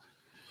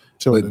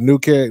 So the new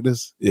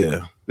characters,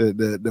 Yeah.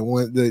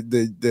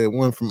 the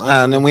one from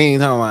And then we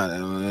ain't talking about that,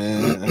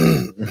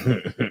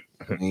 man.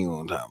 We ain't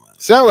gonna talk about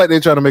it. sound like they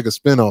trying to make a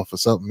spinoff or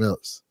something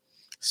else.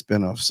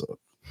 Spinoff. So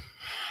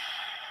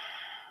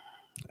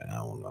I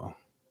don't know.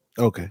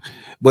 Okay.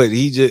 But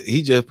he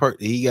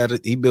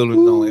building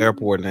his own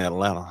airport in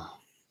Atlanta.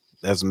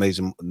 That's a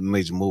major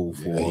move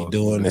for He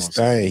doing his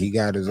thing. He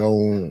got his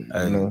own,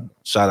 you know.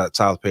 Shout out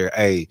Tyler Perry.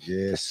 Hey,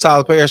 Yes.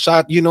 Tyler Perry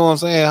shot, you know what I'm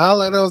saying?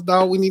 Holla at us,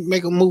 dog. We need to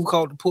make a move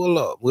called the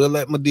Pullup. We'll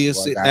let Medea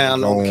sit got down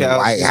his on the own couch.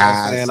 White You know what I'm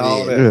House, saying?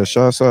 All that. yeah,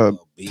 shouts out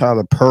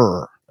Tyler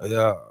Perry.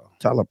 Yeah.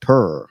 Tyler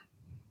Perry.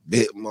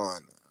 Bit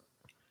money.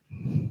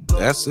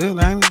 That's it,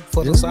 ain't it?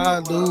 For the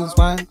side dudes,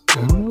 man.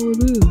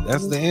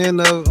 That's the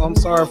end of I'm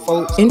sorry,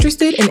 folks.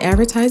 Interested in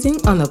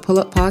advertising on the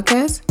Pullup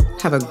podcast?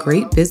 Have a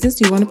great business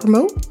you want to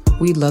promote?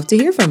 We'd love to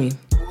hear from you.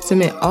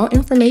 Submit all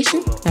information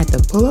at the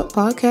Pullup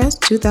Podcast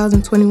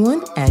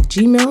 2021 at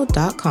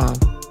gmail.com.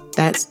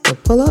 That's the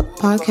Pullup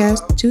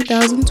Podcast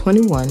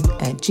 2021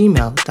 at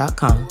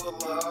gmail.com.